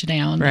kind of gets you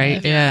down.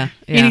 Right. but Yeah.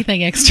 Yeah.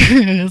 Anything extra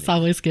is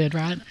always good,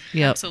 right?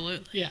 Yep.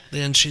 Absolutely. Yeah.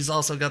 Then she's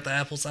also got the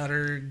apple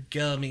cider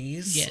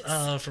gummies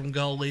Yes. from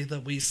Goalie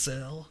that we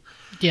sell.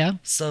 Yeah.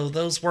 So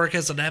those work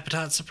as an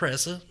appetite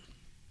suppressant.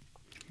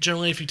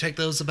 Generally, if you take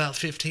those about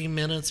 15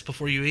 minutes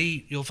before you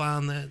eat, you'll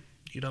find that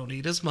you don't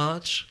eat as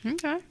much.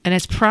 Okay. And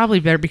it's probably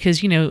better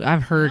because,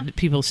 I've heard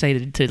people say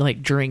to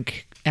like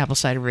drink apple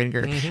cider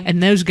vinegar,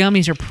 and those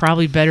gummies are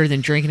probably better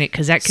than drinking it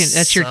because that's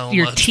So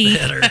your much teeth.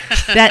 better.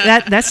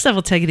 That stuff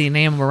will take the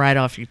enamel right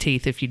off your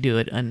teeth if you do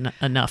it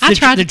enough. I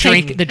tried to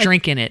drink take the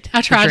drink in it.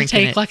 I tried to The drink in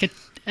take it. like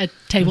a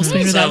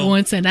tablespoon of that So-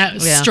 once, and that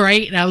was Yeah.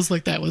 straight, and I was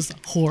like, that was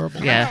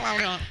horrible.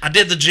 Yeah. I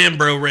did the Jim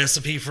Bro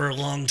recipe for a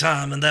long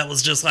time, and that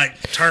was just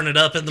like turn it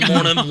up in the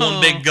morning, one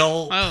big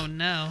gulp. Oh,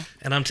 no.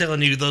 And I'm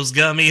telling you, those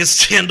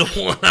gummies 10 to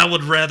 1, I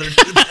would rather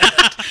do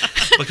that.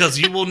 Because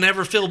you will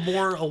never feel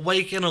more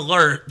awake and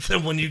alert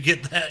than when you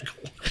get that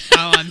going.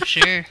 Oh, I'm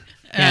sure.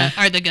 Yeah.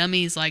 Are the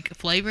gummies, like,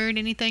 flavored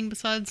anything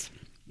besides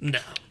No.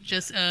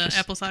 just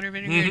apple cider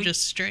vinegar or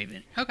just straight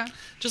vinegar? Okay.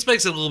 Just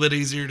makes it a little bit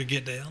easier to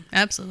get down.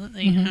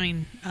 Absolutely. I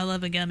mean, I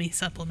love a gummy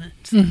supplement.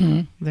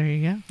 There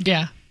you go.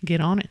 Yeah.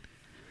 Get on it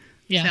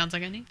Yeah. Sounds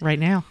like I need. right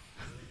now.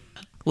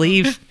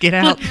 Leave. Get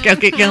out. Go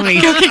get gummies.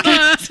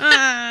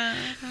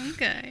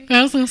 Okay.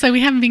 I was going to say,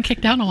 we haven't been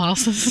kicked out in a while,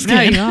 so this is No,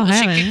 good. y'all She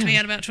haven't. kicked yeah. me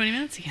out about 20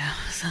 minutes ago.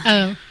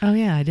 So. Oh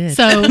yeah, I did.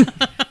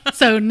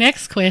 So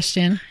next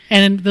question,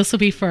 and this will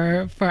be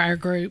for our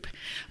group.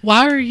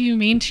 Why are you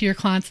mean to your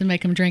clients and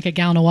make them drink a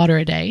gallon of water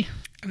a day?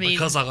 I mean,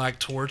 Because I like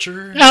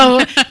torture.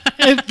 Oh,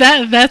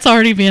 that's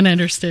already been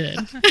understood.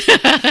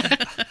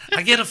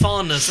 I get a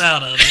fondness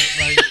out of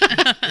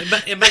it.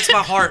 Like, it makes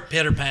my heart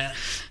pitter pat.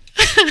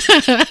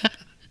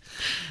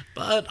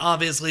 But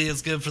obviously,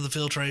 it's good for the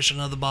filtration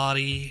of the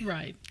body,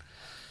 Right.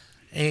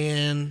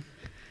 and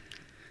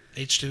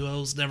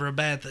H2O is never a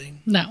bad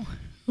thing. No.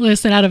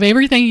 Listen, out of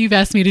everything you've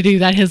asked me to do,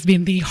 that has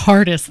been the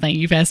hardest thing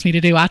you've asked me to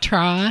do. I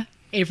try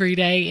every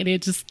day, and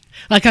it just,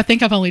 like, I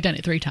think I've only done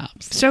it 3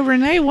 times. So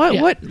Renee,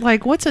 Yeah.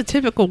 what's a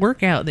typical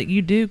workout that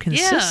you do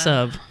consists Yeah.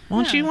 of?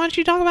 Why don't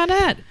you talk about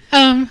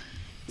that?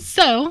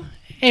 So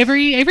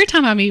every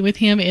time I meet with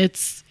him,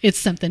 it's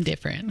something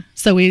different.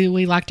 So we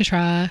like to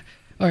try,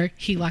 or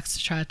he likes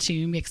to try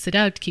to mix it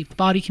up to keep the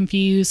body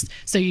confused,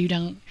 so you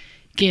don't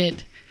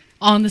get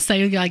on the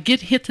same, like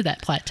get hit to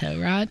that plateau,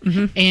 right?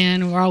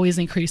 And we're always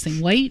increasing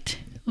weight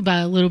by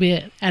a little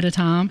bit at a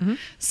time.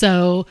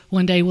 So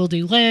one day we'll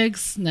do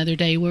legs, another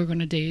day we're going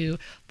to do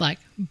like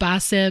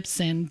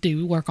biceps and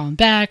do work on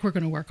back. We're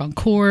going to work on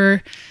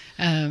core.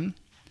 I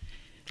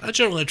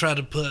generally try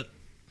to put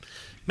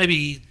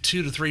maybe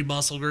 2 to 3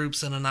 muscle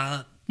groups in a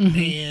night.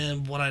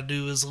 And what I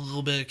do is a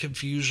little bit of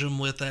confusion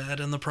with that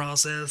in the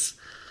process.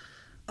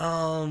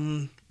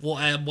 We'll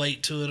add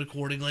weight to it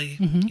accordingly.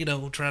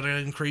 Try to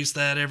increase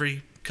that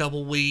every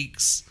couple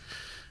weeks.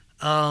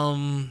 We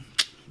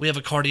have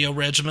a cardio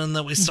regimen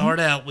that we start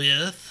out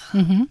with.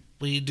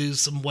 We do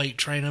some weight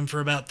training for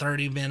about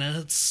 30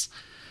 minutes.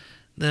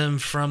 Then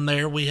from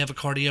there, we have a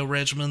cardio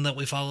regimen that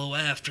we follow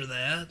after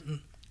that,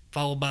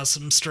 followed by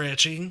some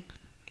stretching.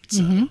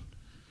 So,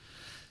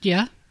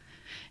 Yeah.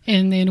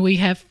 And then we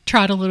have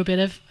tried a little bit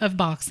of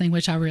boxing,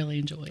 which I really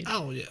enjoyed.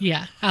 oh, yeah.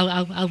 Yeah, I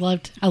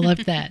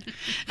loved that.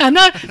 I'm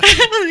not.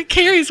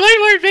 Carrie's way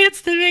more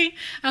advanced than me.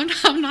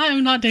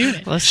 I'm not doing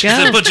it. Let's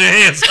Then go. put your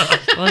hands up.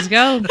 Let's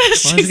go. Let's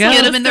She's go.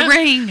 get him in the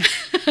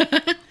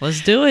ring. Let's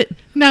do it.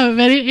 No,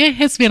 but it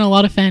has been a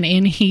lot of fun,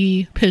 and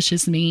he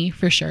pushes me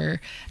for sure.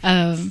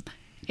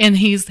 And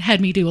he's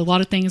had me do a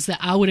lot of things that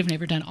I would have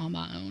never done on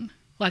my own.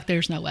 Like,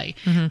 there's no way.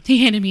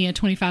 He handed me a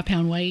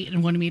 25-pound weight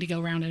and wanted me to go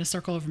around in a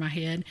circle over my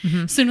head.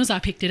 As soon as I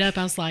picked it up,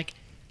 I was like,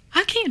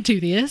 I can't do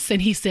this.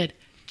 And he said,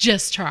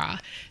 just try.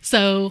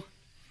 So,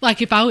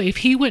 like, if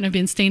he wouldn't have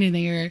been standing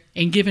there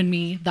and given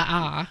me the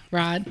eye,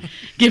 right,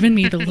 giving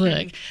me the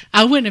look,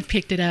 I wouldn't have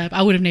picked it up.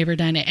 I would have never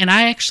done it. And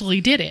I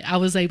actually did it. I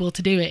was able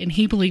to do it. And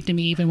he believed in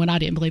me even when I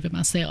didn't believe it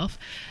myself.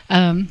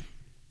 And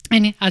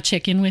I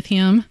check in with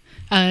him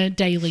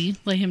daily,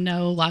 let him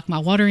know like my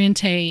water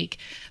intake,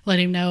 let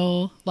him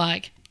know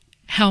like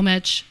how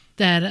much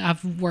that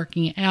I've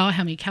working out,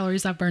 how many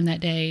calories I've burned that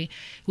day.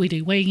 We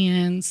do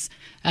weigh-ins,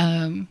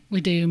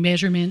 we do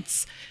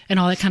measurements and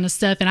all that kind of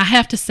stuff. And I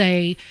have to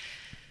say,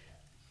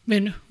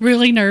 been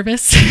really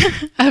nervous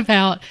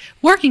about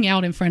working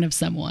out in front of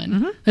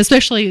someone,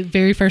 especially the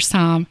very first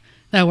time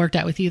that I worked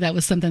out with you. That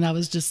was something that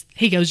was just,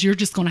 he goes, you're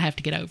just going to have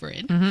to get over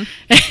it.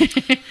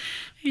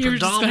 You're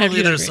just gonna have to Predominantly,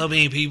 get there's over so it.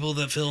 many people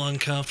that feel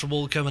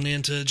uncomfortable coming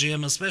into a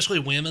gym, especially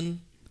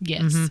women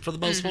Yes. for the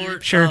most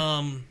part. Sure.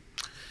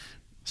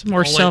 It's a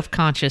more Well,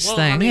 self-conscious Well,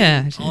 thing. I mean,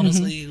 Yeah.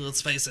 honestly,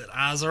 let's face it,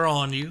 eyes are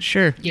on you.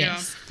 Sure.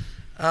 Yes.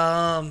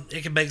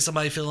 It can make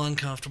somebody feel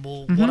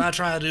uncomfortable. What I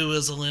try to do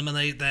is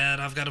eliminate that.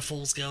 I've got a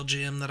full-scale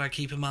gym that I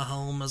keep in my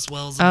home as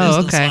well as a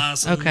business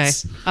license. Okay.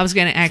 I was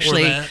going to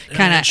actually that, and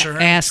kind of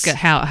insurance. ask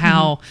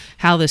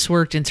how this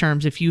worked in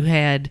terms if you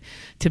had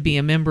to be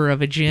a member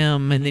of a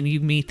gym and then you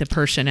meet the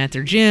person at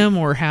their gym,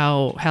 or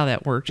how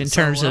that worked in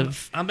terms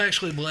of. I'm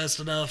actually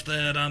blessed enough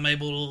that I'm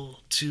able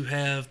to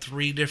have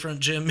 3 different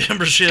gym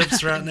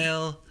memberships right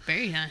now.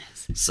 Very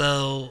nice.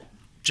 So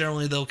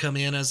generally they'll come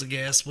in as a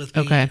guest with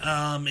me. Okay.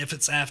 If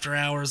it's after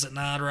hours at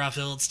night or I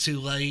feel it's too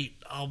late,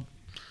 I'll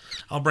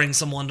bring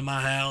someone to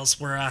my house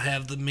where I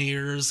have the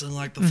mirrors and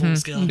like the full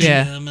scale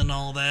Yeah. gym and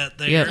all that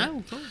there. Yep.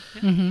 Oh, cool.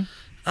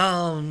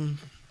 Yeah.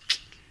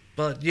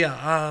 But yeah,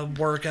 I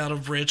work out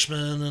of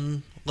Richmond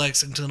and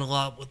Lexington a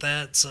lot with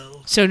that.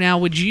 So now,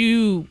 would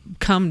you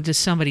come to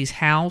somebody's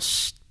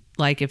house,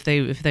 like if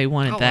they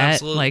wanted Oh, that,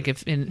 absolutely. like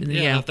if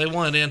if they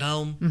want it in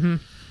home,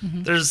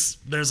 there's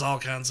all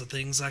kinds of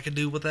things I could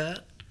do with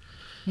that.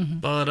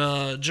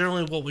 But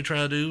generally, what we try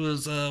to do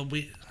is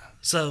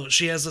so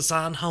she has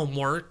assigned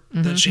homework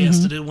that she has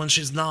to do when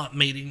she's not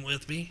meeting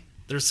with me.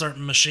 There's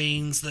certain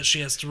machines that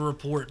she has to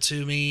report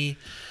to me.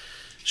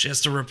 She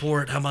has to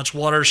report how much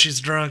water she's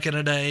drunk in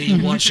a day,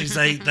 what she's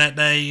ate that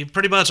day.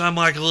 Pretty much, I'm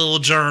like a little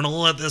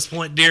journal at this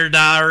point, dear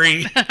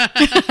diary.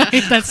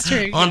 That's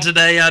true. On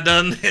today, I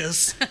done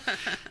this.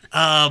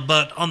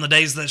 But on the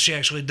days that she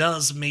actually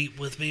does meet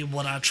with me,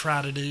 what I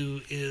try to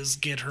do is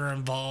get her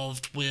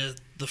involved with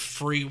the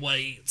free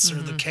weights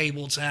or the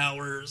cable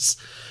towers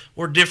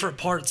or different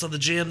parts of the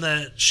gym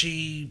that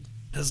she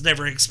has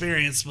never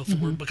experienced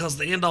before, because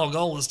the end all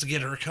goal is to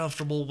get her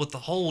comfortable with the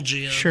whole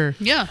gym. Sure.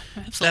 Yeah,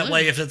 absolutely. That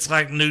way, if it's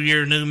like New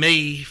Year, New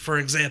Me, for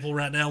example,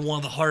 right now, one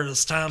of the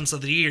hardest times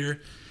of the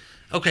year,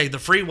 okay, the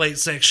free weight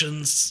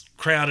section's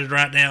crowded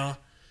right now.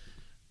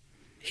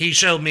 He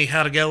showed me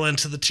how to go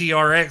into the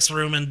TRX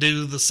room and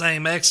do the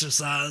same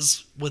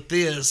exercise with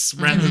this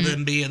rather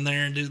than being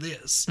there and do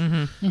this.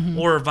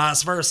 Or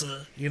vice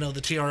versa. You know,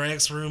 the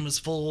TRX room is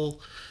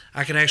full.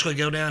 I can actually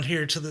go down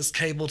here to this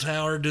cable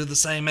tower, do the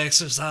same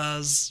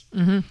exercise.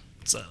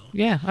 So,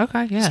 Yeah.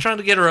 Okay. Yeah. just trying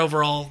to get her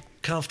overall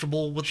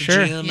comfortable with the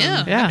Sure. gym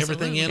Yeah, and Yeah.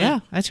 everything in Yeah.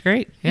 it. That's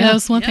great. Yeah, that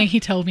was one Yeah. thing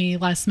he told me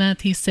last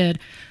month. He said,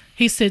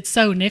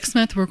 so next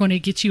month we're going to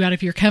get you out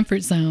of your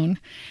comfort zone.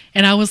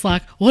 And I was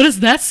like, what is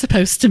that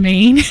supposed to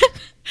mean?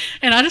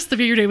 And I just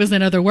figured it was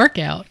another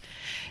workout.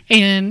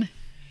 And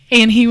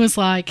he was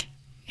like,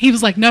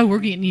 no, we're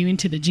getting you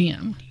into the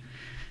gym.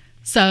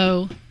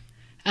 So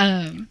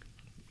we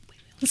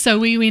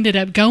ended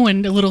up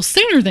going a little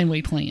sooner than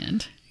we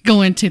planned,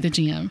 going to the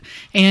gym.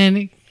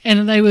 And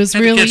they was Had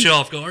to really catch you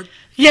off guard.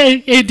 Yeah,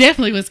 it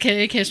definitely was.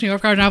 It catch me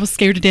off guard, and I was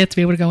scared to death to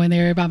be able to go in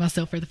there by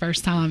myself for the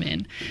first time.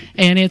 And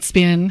it's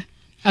been,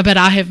 but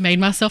I have made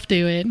myself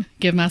do it,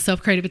 give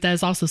myself credit, but that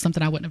is also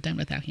something I wouldn't have done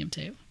without him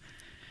too.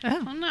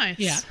 Oh, nice.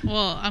 Yeah.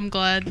 Well, I'm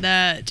glad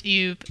that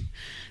you've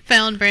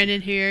found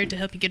Brandon here to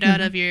help you get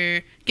out of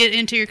get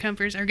into your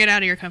comfort or get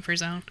out of your comfort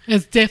zone.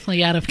 It's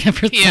definitely out of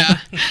comfort zone. Yeah,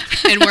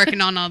 and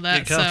working on all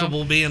that. Get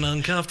comfortable being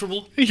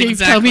uncomfortable. You've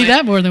told me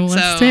that more than once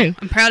so, too.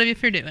 I'm proud of you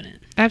for doing it.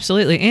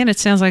 Absolutely, and it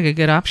sounds like a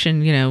good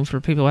option,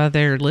 for people out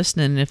there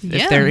listening if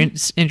they're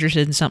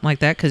interested in something like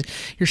that, because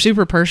you're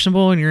super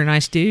personable and you're a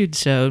nice dude,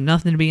 so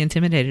nothing to be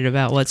intimidated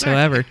about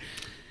whatsoever.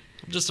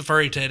 Just a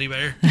furry teddy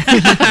bear.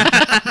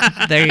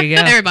 There you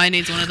go. Everybody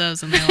needs one of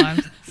those in their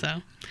lives.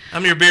 So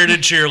I'm your bearded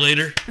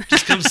cheerleader.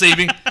 Just come see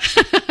me.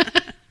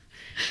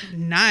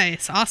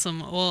 nice, awesome.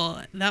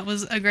 Well, that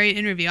was a great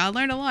interview. I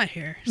learned a lot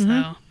here.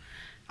 So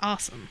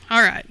awesome.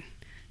 All right.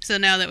 So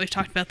now that we've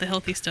talked about the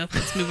healthy stuff,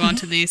 let's move on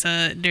to these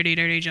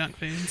dirty junk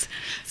foods.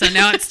 So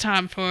now it's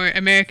time for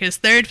America's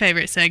third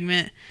favorite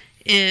segment.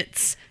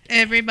 It's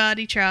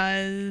Everybody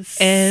Tries.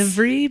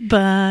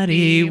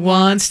 Everybody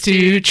wants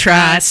to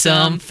try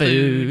some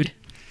food.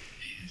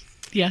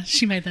 Yeah,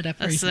 she made that up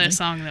That's recently. the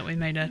song that we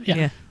made up.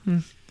 Yeah.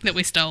 That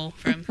we stole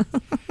from,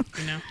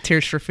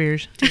 Tears for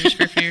Fears. Tears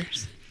for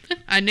Fears.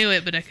 I knew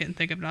it, but I couldn't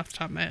think of it off the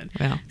top of my head.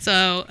 Wow.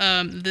 So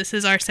this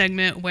is our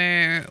segment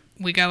where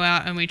we go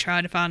out and we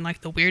try to find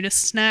like the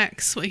weirdest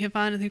snacks we can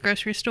find at the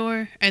grocery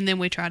store, and then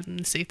we try them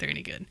to see if they're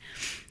any good.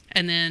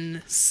 And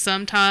then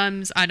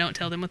sometimes I don't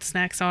tell them what the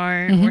snacks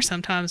are, or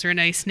sometimes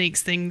Renee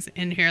sneaks things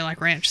in here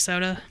like ranch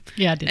soda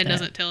Yeah, I did and that.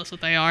 doesn't tell us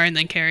what they are, and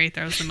then Carrie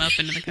throws them up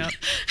into the cup.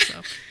 So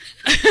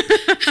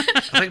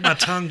I think my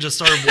tongue just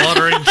started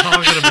watering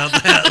talking about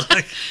that.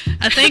 Like,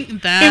 I think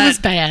It that was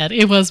bad.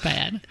 It was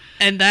bad.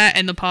 and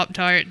the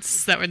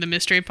Pop-Tarts that were the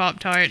mystery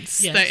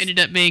Pop-Tarts Yes. that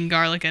ended up being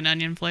garlic and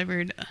onion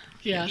flavored.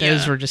 Yeah.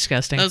 Those were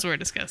disgusting. Those were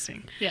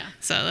disgusting. Yeah.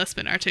 So that's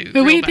been our two.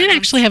 But we real bad did ones.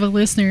 actually have a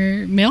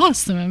listener mail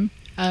us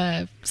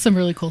some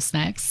really cool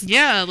snacks.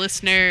 Yeah, a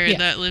listener Yeah.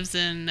 that lives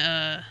in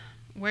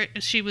where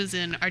she was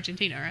in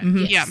Argentina, right?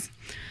 Yes. Yeah.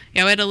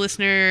 Yeah, we had a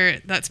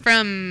listener that's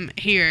from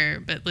here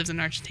but lives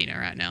in Argentina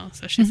right now.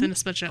 So she sent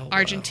us a bunch of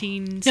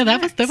Argentine Yeah, that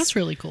snacks. was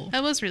really cool.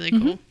 That was really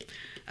cool.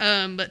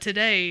 But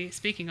today,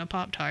 speaking of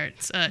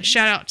Pop-Tarts,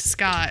 shout out to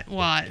Scott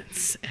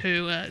Watts,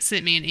 who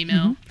sent me an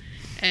email.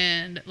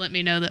 and let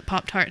me know that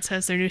Pop Tarts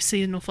has their new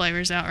seasonal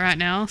flavors out right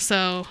now.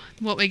 So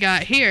what we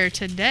got here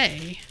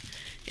today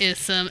is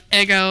some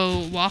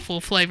Eggo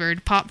waffle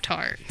flavored Pop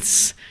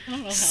Tarts. I don't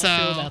know how So- I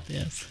feel about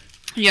this.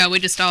 Yeah, we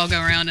just all go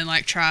around and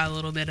like try a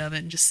little bit of it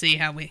and just see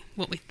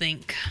what we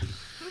think.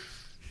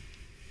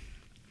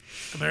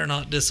 I better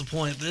not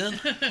disappoint then.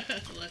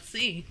 Let's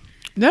see.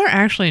 They're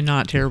actually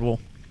not terrible.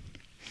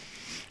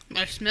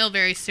 I smell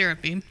very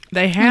syrupy.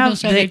 They I have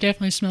was gonna say, they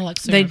definitely smell like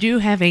syrup. they do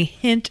have a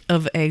hint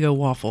of Eggo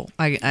waffle.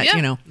 Yeah.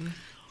 You know.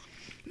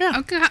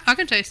 Yeah, I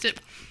can taste it.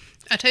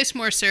 I taste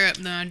more syrup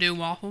than I do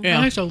waffle.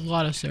 Yeah. There's a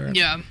lot of syrup.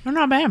 Yeah. they're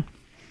not bad.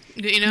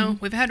 You know,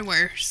 we've had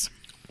worse.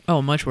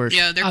 Oh, much worse.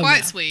 Yeah, they're Oh, quite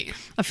yeah. sweet.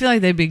 I feel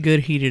like they'd be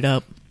good heated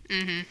up.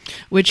 Mm-hmm.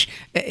 Which,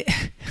 I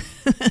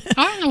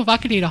don't know if I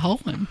could eat a whole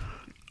one.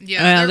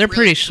 Yeah, they're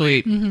pretty really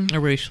sweet. Mm-hmm. They're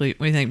pretty sweet.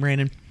 What do you think,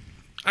 Brandon?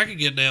 I could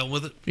get down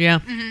with it. Yeah,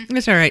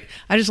 it's all right.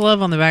 I just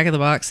love on the back of the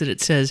box that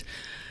it says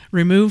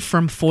 "remove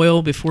from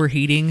foil before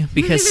heating"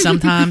 because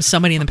sometimes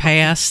somebody in the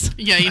past.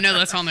 Yeah, you know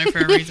that's on there for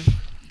a reason.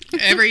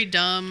 Every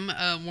dumb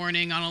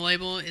warning on a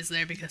label is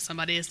there because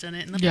somebody has done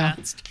it in the Yeah.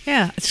 past.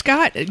 Yeah,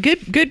 Scott,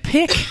 good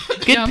pick.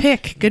 Yeah.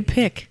 Good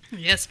pick.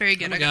 Yes, very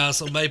good. I got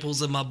some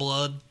maples in my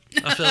blood.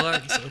 I feel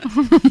like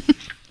so.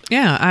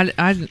 Yeah,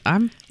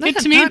 I'm. It,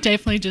 to me, it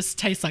definitely just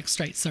tastes like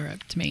straight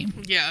syrup to me.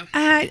 Yeah,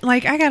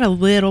 I got a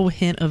little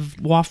hint of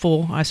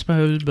waffle, I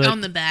suppose, but on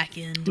the back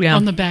end. yeah,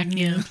 On the back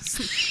end.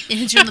 It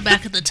hits you on the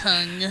back of the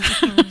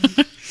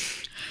tongue.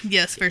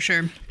 Yes, for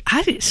sure.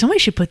 somebody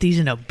should put these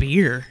in a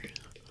beer.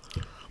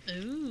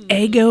 Ooh.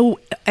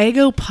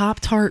 Eggo Pop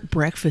Tart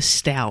Breakfast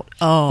Stout.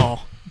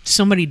 Oh,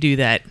 somebody do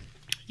that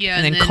Yeah,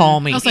 and then call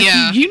me. I was like,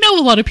 Yeah. you know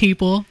a lot of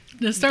people.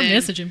 Just start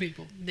Then- messaging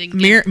people. Then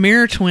get-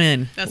 Mirror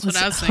Twin. That's what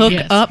Let's I was hook thinking.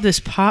 Yes. up this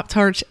Pop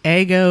Tarts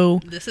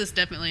Eggo This is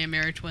definitely a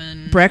Mirror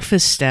Twin.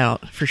 Breakfast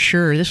Stout for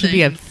sure. This would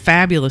be a Thing.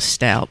 fabulous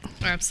stout.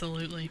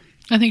 Absolutely.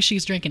 I think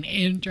she's drank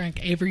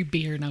every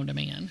beer known to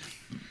man.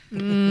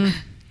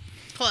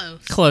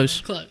 Close.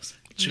 Close. Close.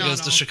 She Not goes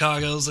to all.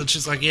 Chicago's and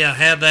she's like, yeah,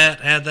 had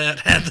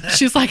that.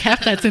 She's like,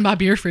 half that's in my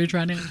beer fridge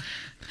right now.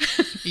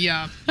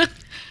 Yeah.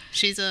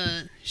 She's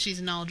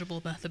knowledgeable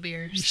about the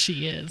beers.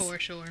 She is. For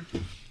sure.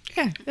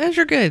 Yeah, those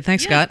are good.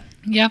 Thanks, Yeah. Scott.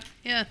 Yeah.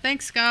 Yeah,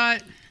 thanks,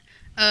 Scott.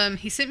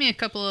 He sent me a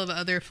couple of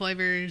other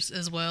flavors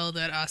as well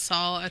that I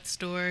saw at the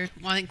store.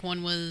 I think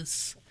one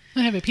was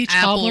I have a peach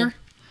Apple. cobbler.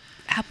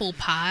 apple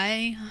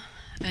pie,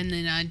 and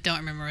then I don't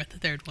remember what the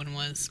third one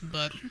was,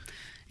 but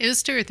it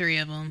was 2 or 3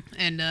 of them.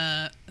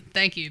 And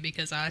thank you,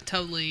 because I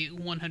totally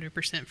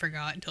 100%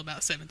 forgot until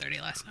about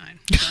 7:30 last night.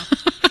 So,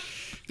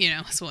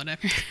 it's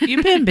whatever.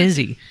 You've been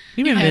busy.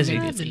 You've been have busy.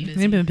 been busy.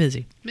 You've been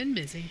busy. Been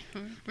busy.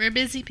 We're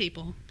busy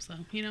people, so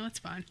it's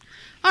fine.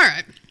 All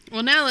right.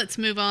 Well, now let's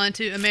move on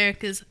to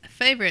America's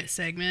favorite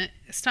segment.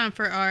 It's time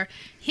for our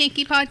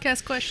Hinky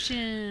podcast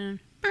question.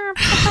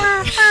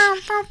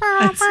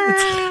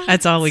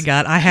 That's all we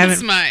got. I That's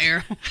haven't. my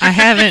air. I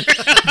haven't.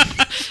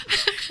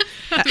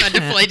 My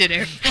deflated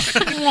air.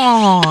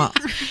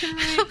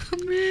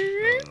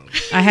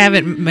 I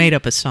haven't made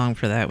up a song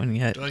for that one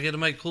yet. Do I get to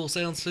make cool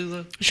sounds too,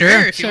 though?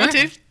 Sure, if you want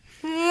to.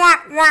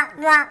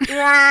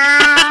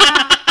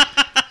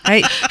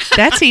 Hey,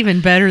 that's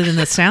even better than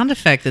the sound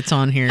effect that's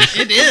on here.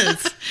 It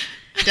is.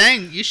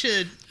 Dang, you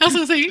should I was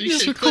going to say, you You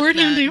just should clip record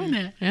him that. doing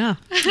that. Yeah,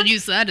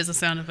 use that as a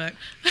sound effect.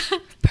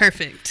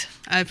 Perfect.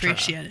 I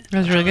appreciate it. that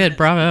was really I love good. it.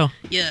 Bravo.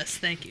 Yes,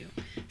 thank you.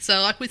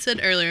 So, like we said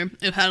earlier,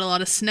 we've had a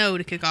lot of snow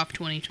to kick off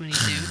 2022.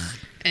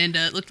 And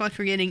it looked like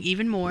we're getting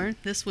even more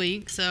this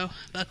week. So,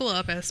 buckle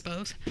up, I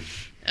suppose.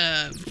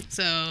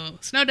 So,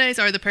 snow days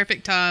are the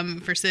perfect time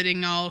for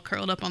sitting all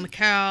curled up on the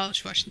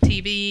couch, watching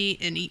TV,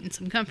 and eating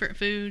some comfort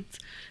foods.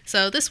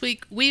 So, this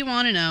week, we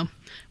want to know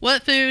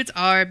what foods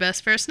are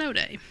best for a snow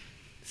day.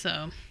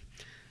 So,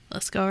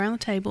 let's go around the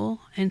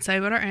table and say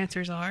what our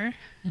answers are.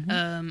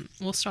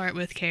 We'll start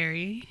with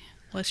Carrie.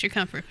 What's your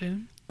comfort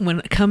food? When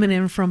coming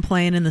in from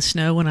playing in the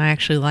snow, when I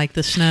actually liked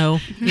the snow,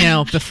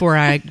 before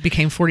I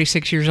became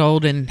 46 years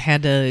old and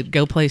had to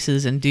go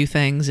places and do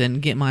things and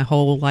get my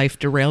whole life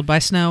derailed by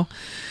snow,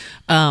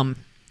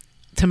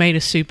 tomato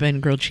soup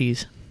and grilled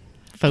cheese.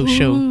 Faux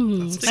show.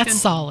 Ooh, That's that's good.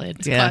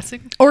 solid. Yeah.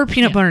 Classic. Or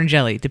peanut Yeah. butter and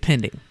jelly,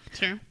 depending.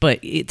 Sure.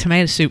 But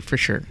tomato soup for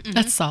sure.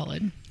 That's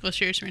solid. What's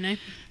yours, Renee?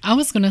 I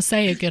was going to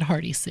say a good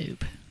hearty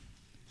soup.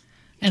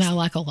 And I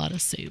like a lot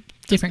of soup,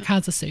 different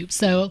kinds of soup.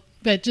 So,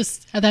 but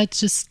that's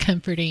just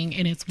comforting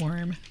and it's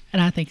warm. And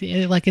I think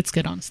it's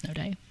good on a snow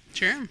day.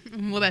 Sure.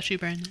 What about you,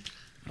 Brandon?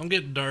 I'm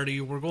getting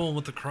dirty. We're going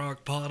with the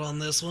crock pot on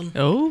this one.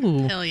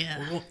 Oh, Hell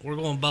yeah. We're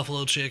going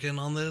buffalo chicken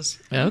on this.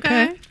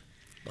 okay.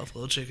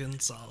 Buffalo chicken,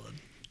 solid.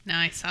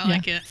 Nice. I Yeah.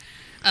 like it.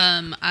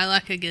 I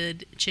like a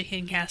good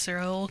chicken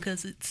casserole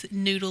because it's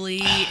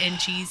noodly and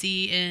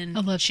cheesy and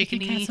I love chicken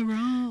chickeny.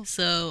 casserole.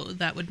 So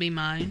that would be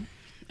mine.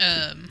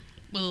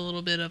 With a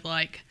little bit of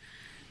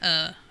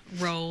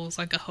rolls,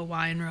 like a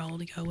Hawaiian roll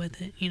to go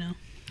with it,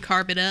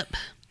 carb it up.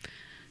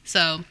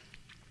 So,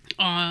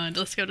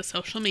 let's go to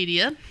social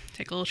media.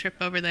 Take a little trip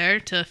over there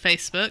to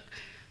Facebook.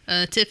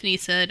 Tiffany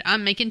said,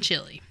 I'm making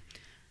chili.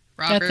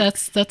 Robert,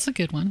 That's a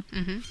good one.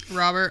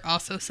 Robert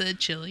also said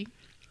chili.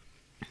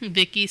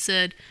 Vicky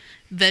said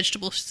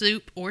vegetable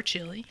soup or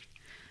chili.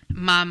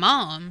 My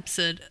mom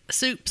said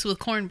soups with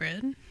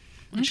cornbread.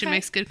 And she Okay.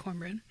 makes good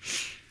cornbread.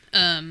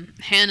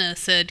 Hannah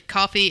said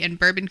coffee and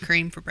bourbon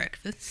cream for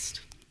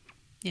breakfast.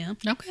 Yeah.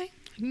 Okay.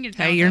 I can get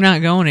down Hey, with you're that.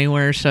 not going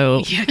anywhere,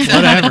 so Yeah,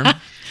 exactly.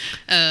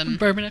 whatever.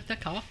 Bourbon up the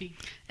coffee.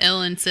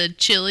 Ellen said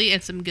chili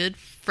and some good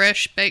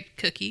fresh baked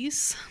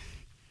cookies.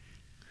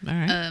 All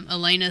right.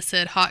 Elena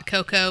said hot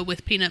cocoa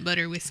with peanut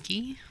butter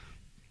whiskey.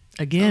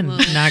 Again, a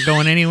little- not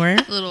going anywhere.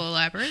 A little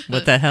elaborate. What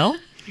but the hell?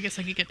 I guess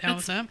I could get down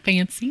with that.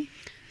 Fancy.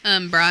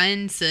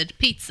 Brian said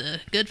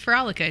pizza. Good for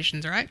all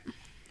occasions, right?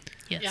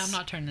 Yes. Yeah, I'm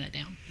not turning that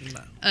down.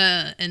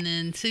 And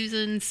then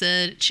Susan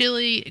said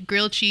chili,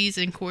 grilled cheese,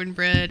 and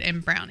cornbread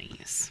and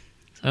brownies.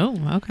 Oh,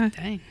 okay.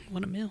 Dang,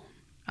 what a meal.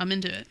 I'm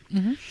into it.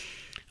 Mm-hmm.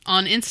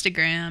 On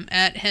Instagram,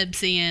 at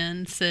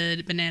Hebsian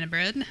said banana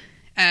bread.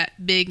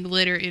 At Big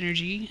Glitter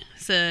Energy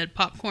said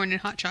popcorn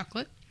and hot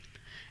chocolate.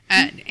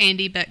 At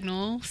Andy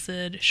Becknell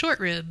said short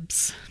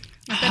ribs.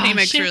 I bet he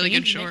makes really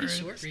good short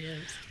ribs.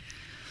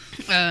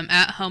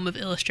 At Home of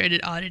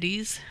Illustrated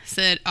Oddities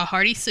said a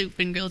hearty soup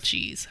and grilled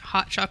cheese,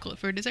 hot chocolate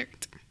for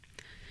dessert.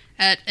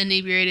 At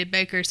Inebriated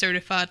Baker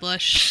Certified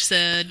Lush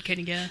said, can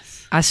you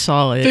guess? I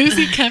saw it.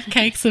 Boozy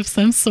cupcakes of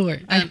some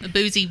sort.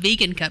 Boozy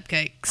vegan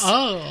cupcakes.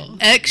 Oh.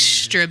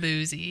 Extra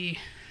boozy.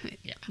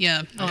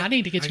 Yeah. Oh, I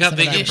need to get I you got some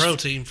of vegan those.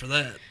 protein for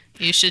that.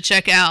 You should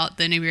check out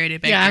the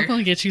Inebriated Baker. Yeah, I'm going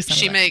to get you some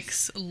She of those.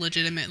 makes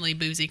legitimately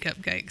boozy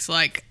cupcakes.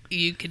 Like,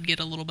 you could get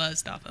a little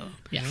buzzed off of.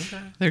 Yeah.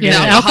 They're Yeah,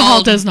 good. the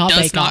alcohol does not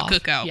bake off.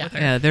 cook out Yeah. with her.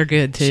 Yeah, they're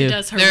good She too.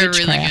 does her They're really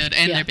witchcraft. good,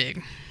 and Yeah. they're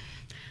big.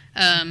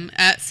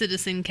 At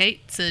Citizen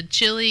Kate said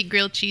chili,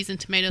 grilled cheese, and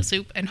tomato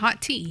soup, and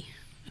hot tea.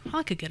 I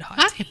like a good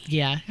hot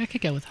tea. I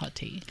could go with hot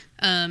tea.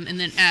 And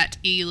then at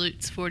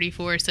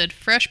elutz44 said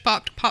fresh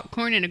popped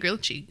popcorn and a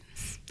grilled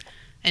cheese.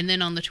 And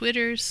then on the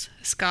Twitters,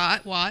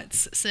 Scott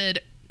Watts said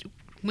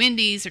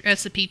Wendy's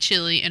recipe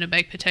chili and a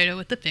baked potato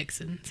with the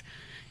fixins,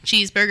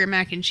 cheeseburger,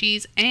 mac and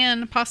cheese,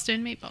 and pasta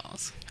and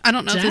meatballs. I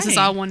don't know if this is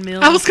Dang. all one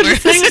meal. I was gonna or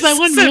say, if was that it's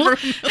one meal? several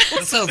meals.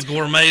 That sounds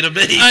gourmet to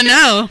me. I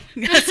know.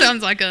 That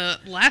sounds like a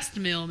last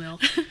meal.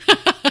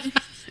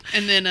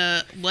 And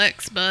then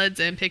Lex, Buds,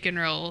 and Pick and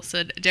Roll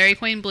said Dairy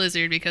Queen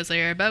Blizzard because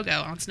they are a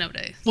BOGO on snow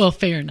days. Well,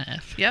 fair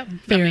enough. Yep.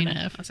 Fair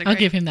enough. that's a I'll great-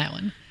 give him that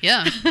one.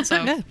 Yeah.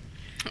 So Good.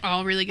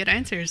 all really good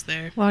answers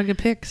there. A lot of good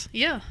picks.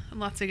 Yeah,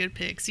 lots of good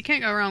picks. You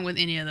can't go wrong with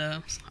any of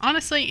those.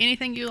 Honestly,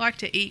 anything you like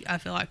to eat, I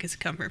feel like is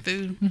comfort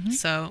food.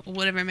 So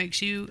whatever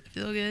makes you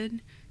feel good,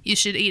 you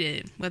should eat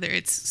it, whether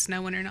it's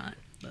snowing or not.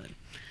 But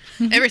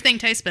everything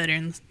tastes better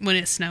when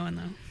it's snowing,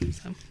 though.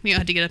 So you don't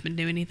have to get up and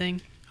do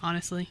anything,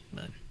 honestly.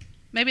 But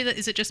maybe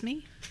is it just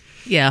me?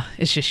 Yeah,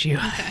 it's just you.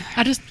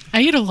 I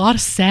eat a lot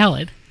of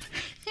salad.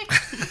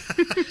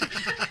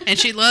 And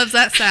she loves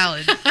that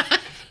salad.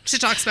 She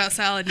talks about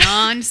salad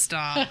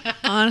nonstop.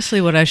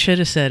 Honestly, what I should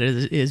have said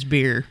is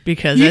beer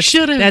because You that's,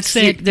 should have that's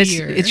said that's,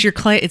 beer. It's your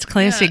it's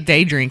classic Yeah.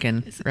 day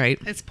drinking, right?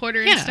 It's porter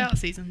and Yeah. stout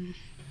season.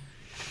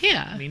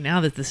 Yeah. I mean, now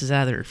that this is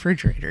out of the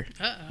refrigerator,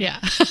 Uh-oh. Yeah.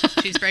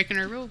 She's breaking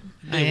her rule.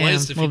 It'd be I a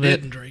waste am, if a you little bit.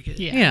 didn't drink it.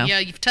 Yeah. yeah, Yeah,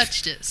 you've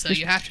touched it, so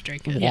you have to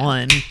drink it. Yeah.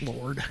 one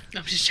Lord.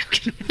 I'm just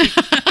joking.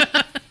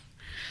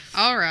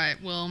 All right.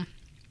 Well,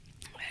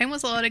 there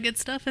was a lot of good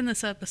stuff in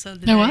this episode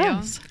today, There y'all.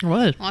 was.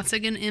 What? Lots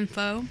of good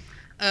info.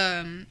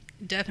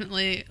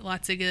 Definitely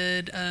lots of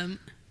good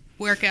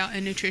workout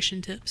and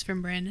nutrition tips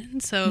from Brandon.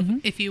 So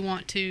if you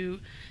want to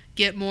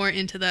get more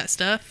into that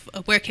stuff,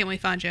 where can we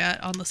find you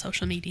at on the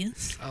social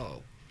medias?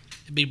 Oh,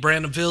 it'd be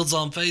Brandon Fields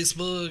on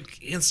Facebook.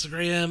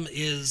 Instagram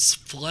is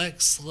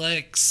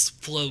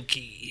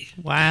FlexLexFloki.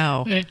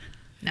 Wow. Nice.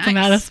 Come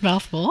out of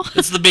mouthful.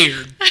 It's the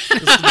beard. It's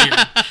the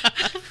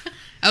beard.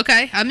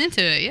 Okay, I'm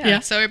into it. Yeah. Yeah.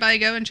 So everybody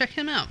go and check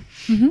him out.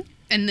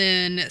 And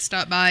then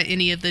stop by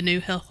any of the new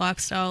health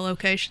lifestyle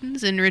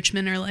locations in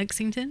Richmond or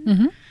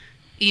Lexington.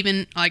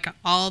 Even like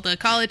all the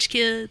college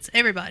kids,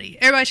 everybody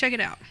check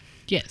it out.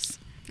 Yes.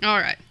 All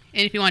right.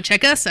 And if you want to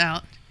check us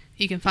out,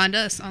 you can find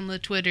us on the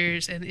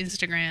Twitters and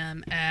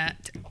Instagram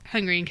at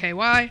Hungry and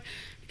KY.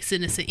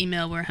 Send us an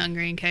email. We're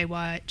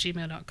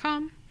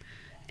hungryandky@gmail.com.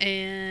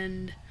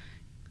 And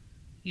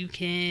you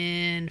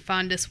can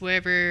find us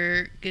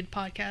wherever good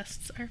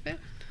podcasts are found.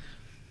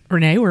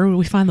 Renee, where would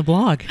we find the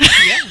blog?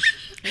 Yeah.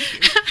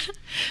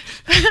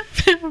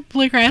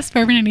 Bluegrass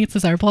Bourbon and Eats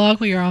is our blog.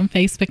 We are on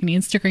Facebook and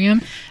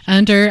Instagram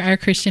under our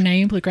Christian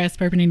name, Bluegrass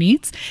Bourbon and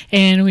Eats.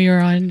 And we are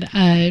on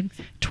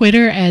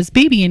Twitter as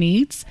BB and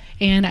Eats.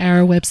 And our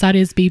website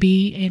is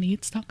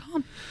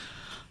bbandeats.com.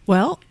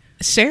 Well,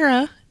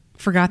 Sarah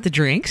forgot the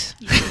drinks.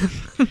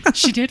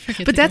 She did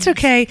forget But the that's names.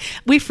 okay.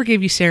 We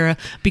forgive you, Sarah,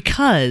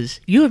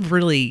 because you have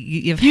really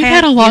you've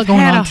had a lot you've going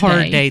had on a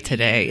hard today. day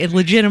today. It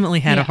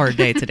legitimately had a Yeah. hard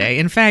day today.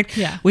 In fact,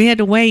 Yeah. we had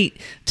to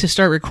wait to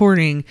start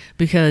recording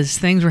because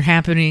things were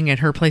happening at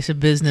her place of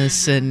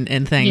business and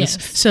things.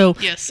 Yes. So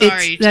Yeah,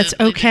 sorry to that's leave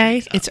the okay.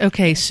 drinks out. It's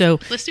okay. So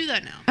Let's do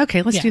that now.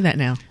 okay, let's Yeah. do that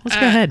now. Let's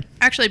go ahead.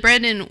 Actually,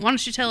 Brandon, why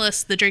don't you tell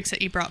us the drinks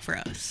that you brought for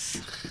us?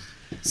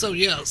 So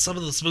yeah, some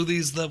of the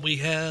smoothies that we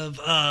have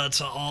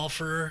to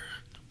offer,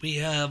 we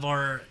have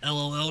our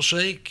LOL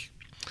shake.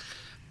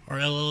 Our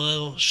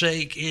LOL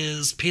shake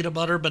is peanut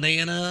butter,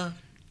 banana,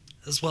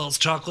 as well as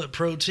chocolate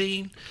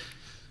protein.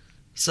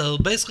 So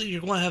basically,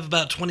 you're going to have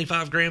about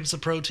 25 grams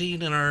of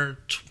protein in our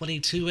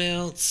 22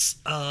 ounce,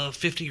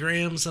 50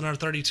 grams in our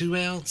 32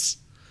 ounce.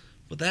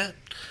 With that,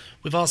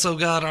 we've also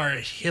got our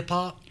Hip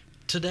Hop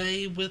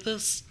today with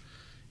us.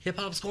 Hip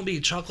Hop's going to be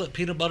chocolate,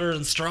 peanut butter,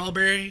 and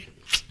strawberry.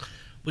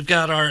 We've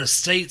got our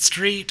State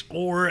Street,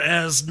 or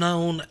as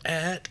known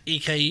at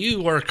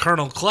EKU, our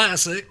Colonel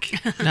Classic,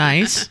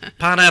 Nice.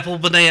 pineapple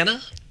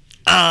banana,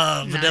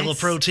 vanilla Nice.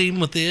 protein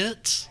with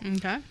it.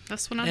 Okay,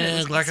 that's what I know.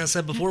 And like I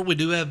said before, we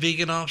do have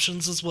vegan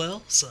options as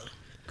well. So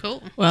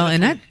Cool. Well,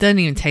 and that doesn't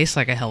even taste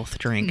like a health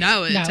drink.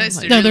 No, it No,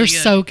 tasted no, really they're good.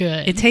 so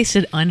good. It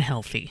tasted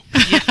unhealthy.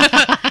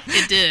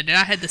 It did, and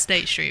I had the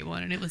State Street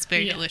one, and it was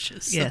very Yeah.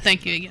 delicious. So Yes.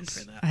 thank you again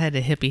for that. I had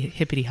a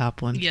hippity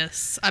hop one.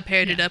 Yes, I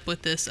paired it up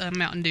with this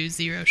Mountain Dew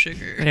Zero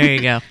Sugar. There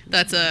you go.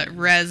 That's a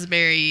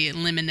raspberry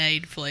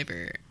lemonade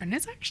flavor, and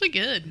it's actually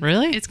good.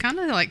 Really? It's kind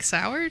of like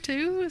sour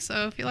too,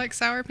 so if you like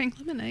sour pink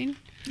lemonade,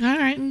 All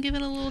right. you can give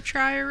it a little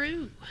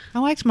try-a-roo. I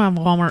liked my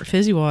Walmart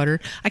fizzy water.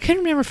 I couldn't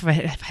remember if I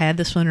have had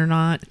this one or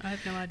not. I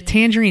have no idea.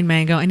 Tangerine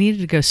mango. I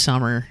needed to go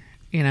summer.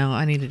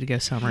 I needed to go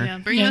summer. Yeah,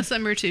 bring Yeah. us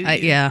summer too.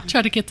 Yeah.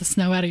 Try to get the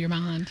snow out of your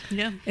mind.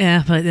 Yeah.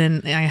 Yeah, but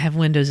then I have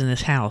windows in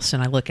this house,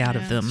 and I look out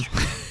of Yeah, them.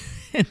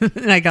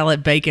 And I got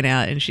let bacon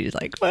out, and she's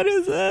like, "What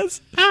is this?"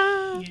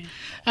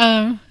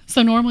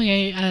 So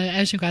normally,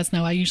 as you guys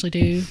know, I usually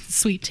do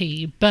sweet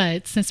tea,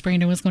 but since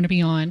Brandon was going to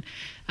be on,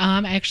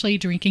 I'm actually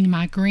drinking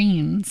my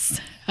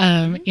greens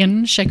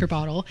in shaker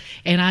bottle,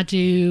 and I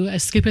do a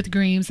scoop of the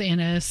greens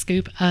and a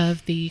scoop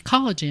of the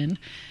collagen,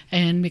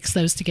 and mix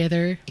those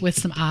together with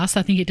some ice.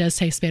 I think it does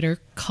taste better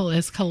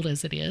as cold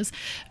as it is,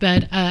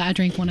 but I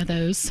drink one of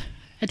those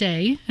a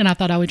day, and I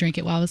thought I would drink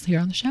it while I was here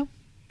on the show.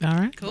 All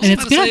right. Cool. And I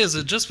it's was gonna say, good. is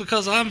it just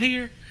because I'm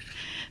here?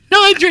 No,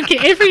 I drink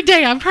it every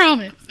day. I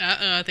promise.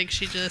 I think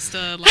she just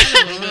lied a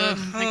little bit. I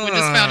think we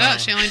just found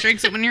out she only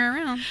drinks it when you're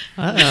around.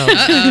 Uh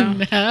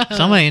oh. Uh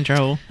Somebody in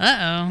trouble.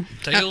 oh.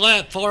 Take a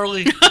lap,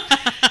 Farley.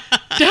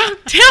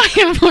 Don't tell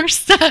him more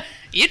stuff.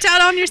 You tell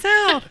it on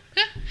yourself.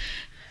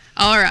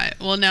 All right.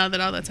 Well, now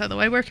that all that's out of the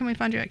way, where can we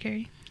find you at,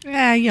 Carrie?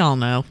 Yeah, y'all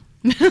know.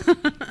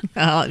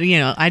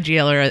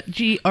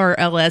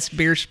 GRLS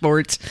Beer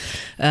Sports.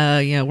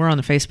 We're on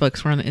the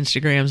Facebooks, we're on the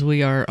Instagrams,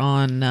 we are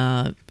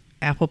on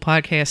Apple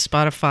Podcasts,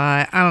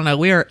 Spotify. I don't know.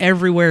 We are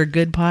everywhere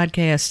good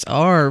podcasts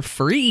are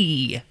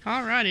free.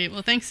 All righty.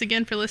 Well, thanks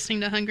again for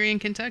listening to Hungry in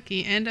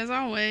Kentucky. And as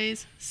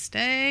always,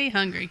 stay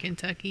hungry,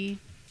 Kentucky.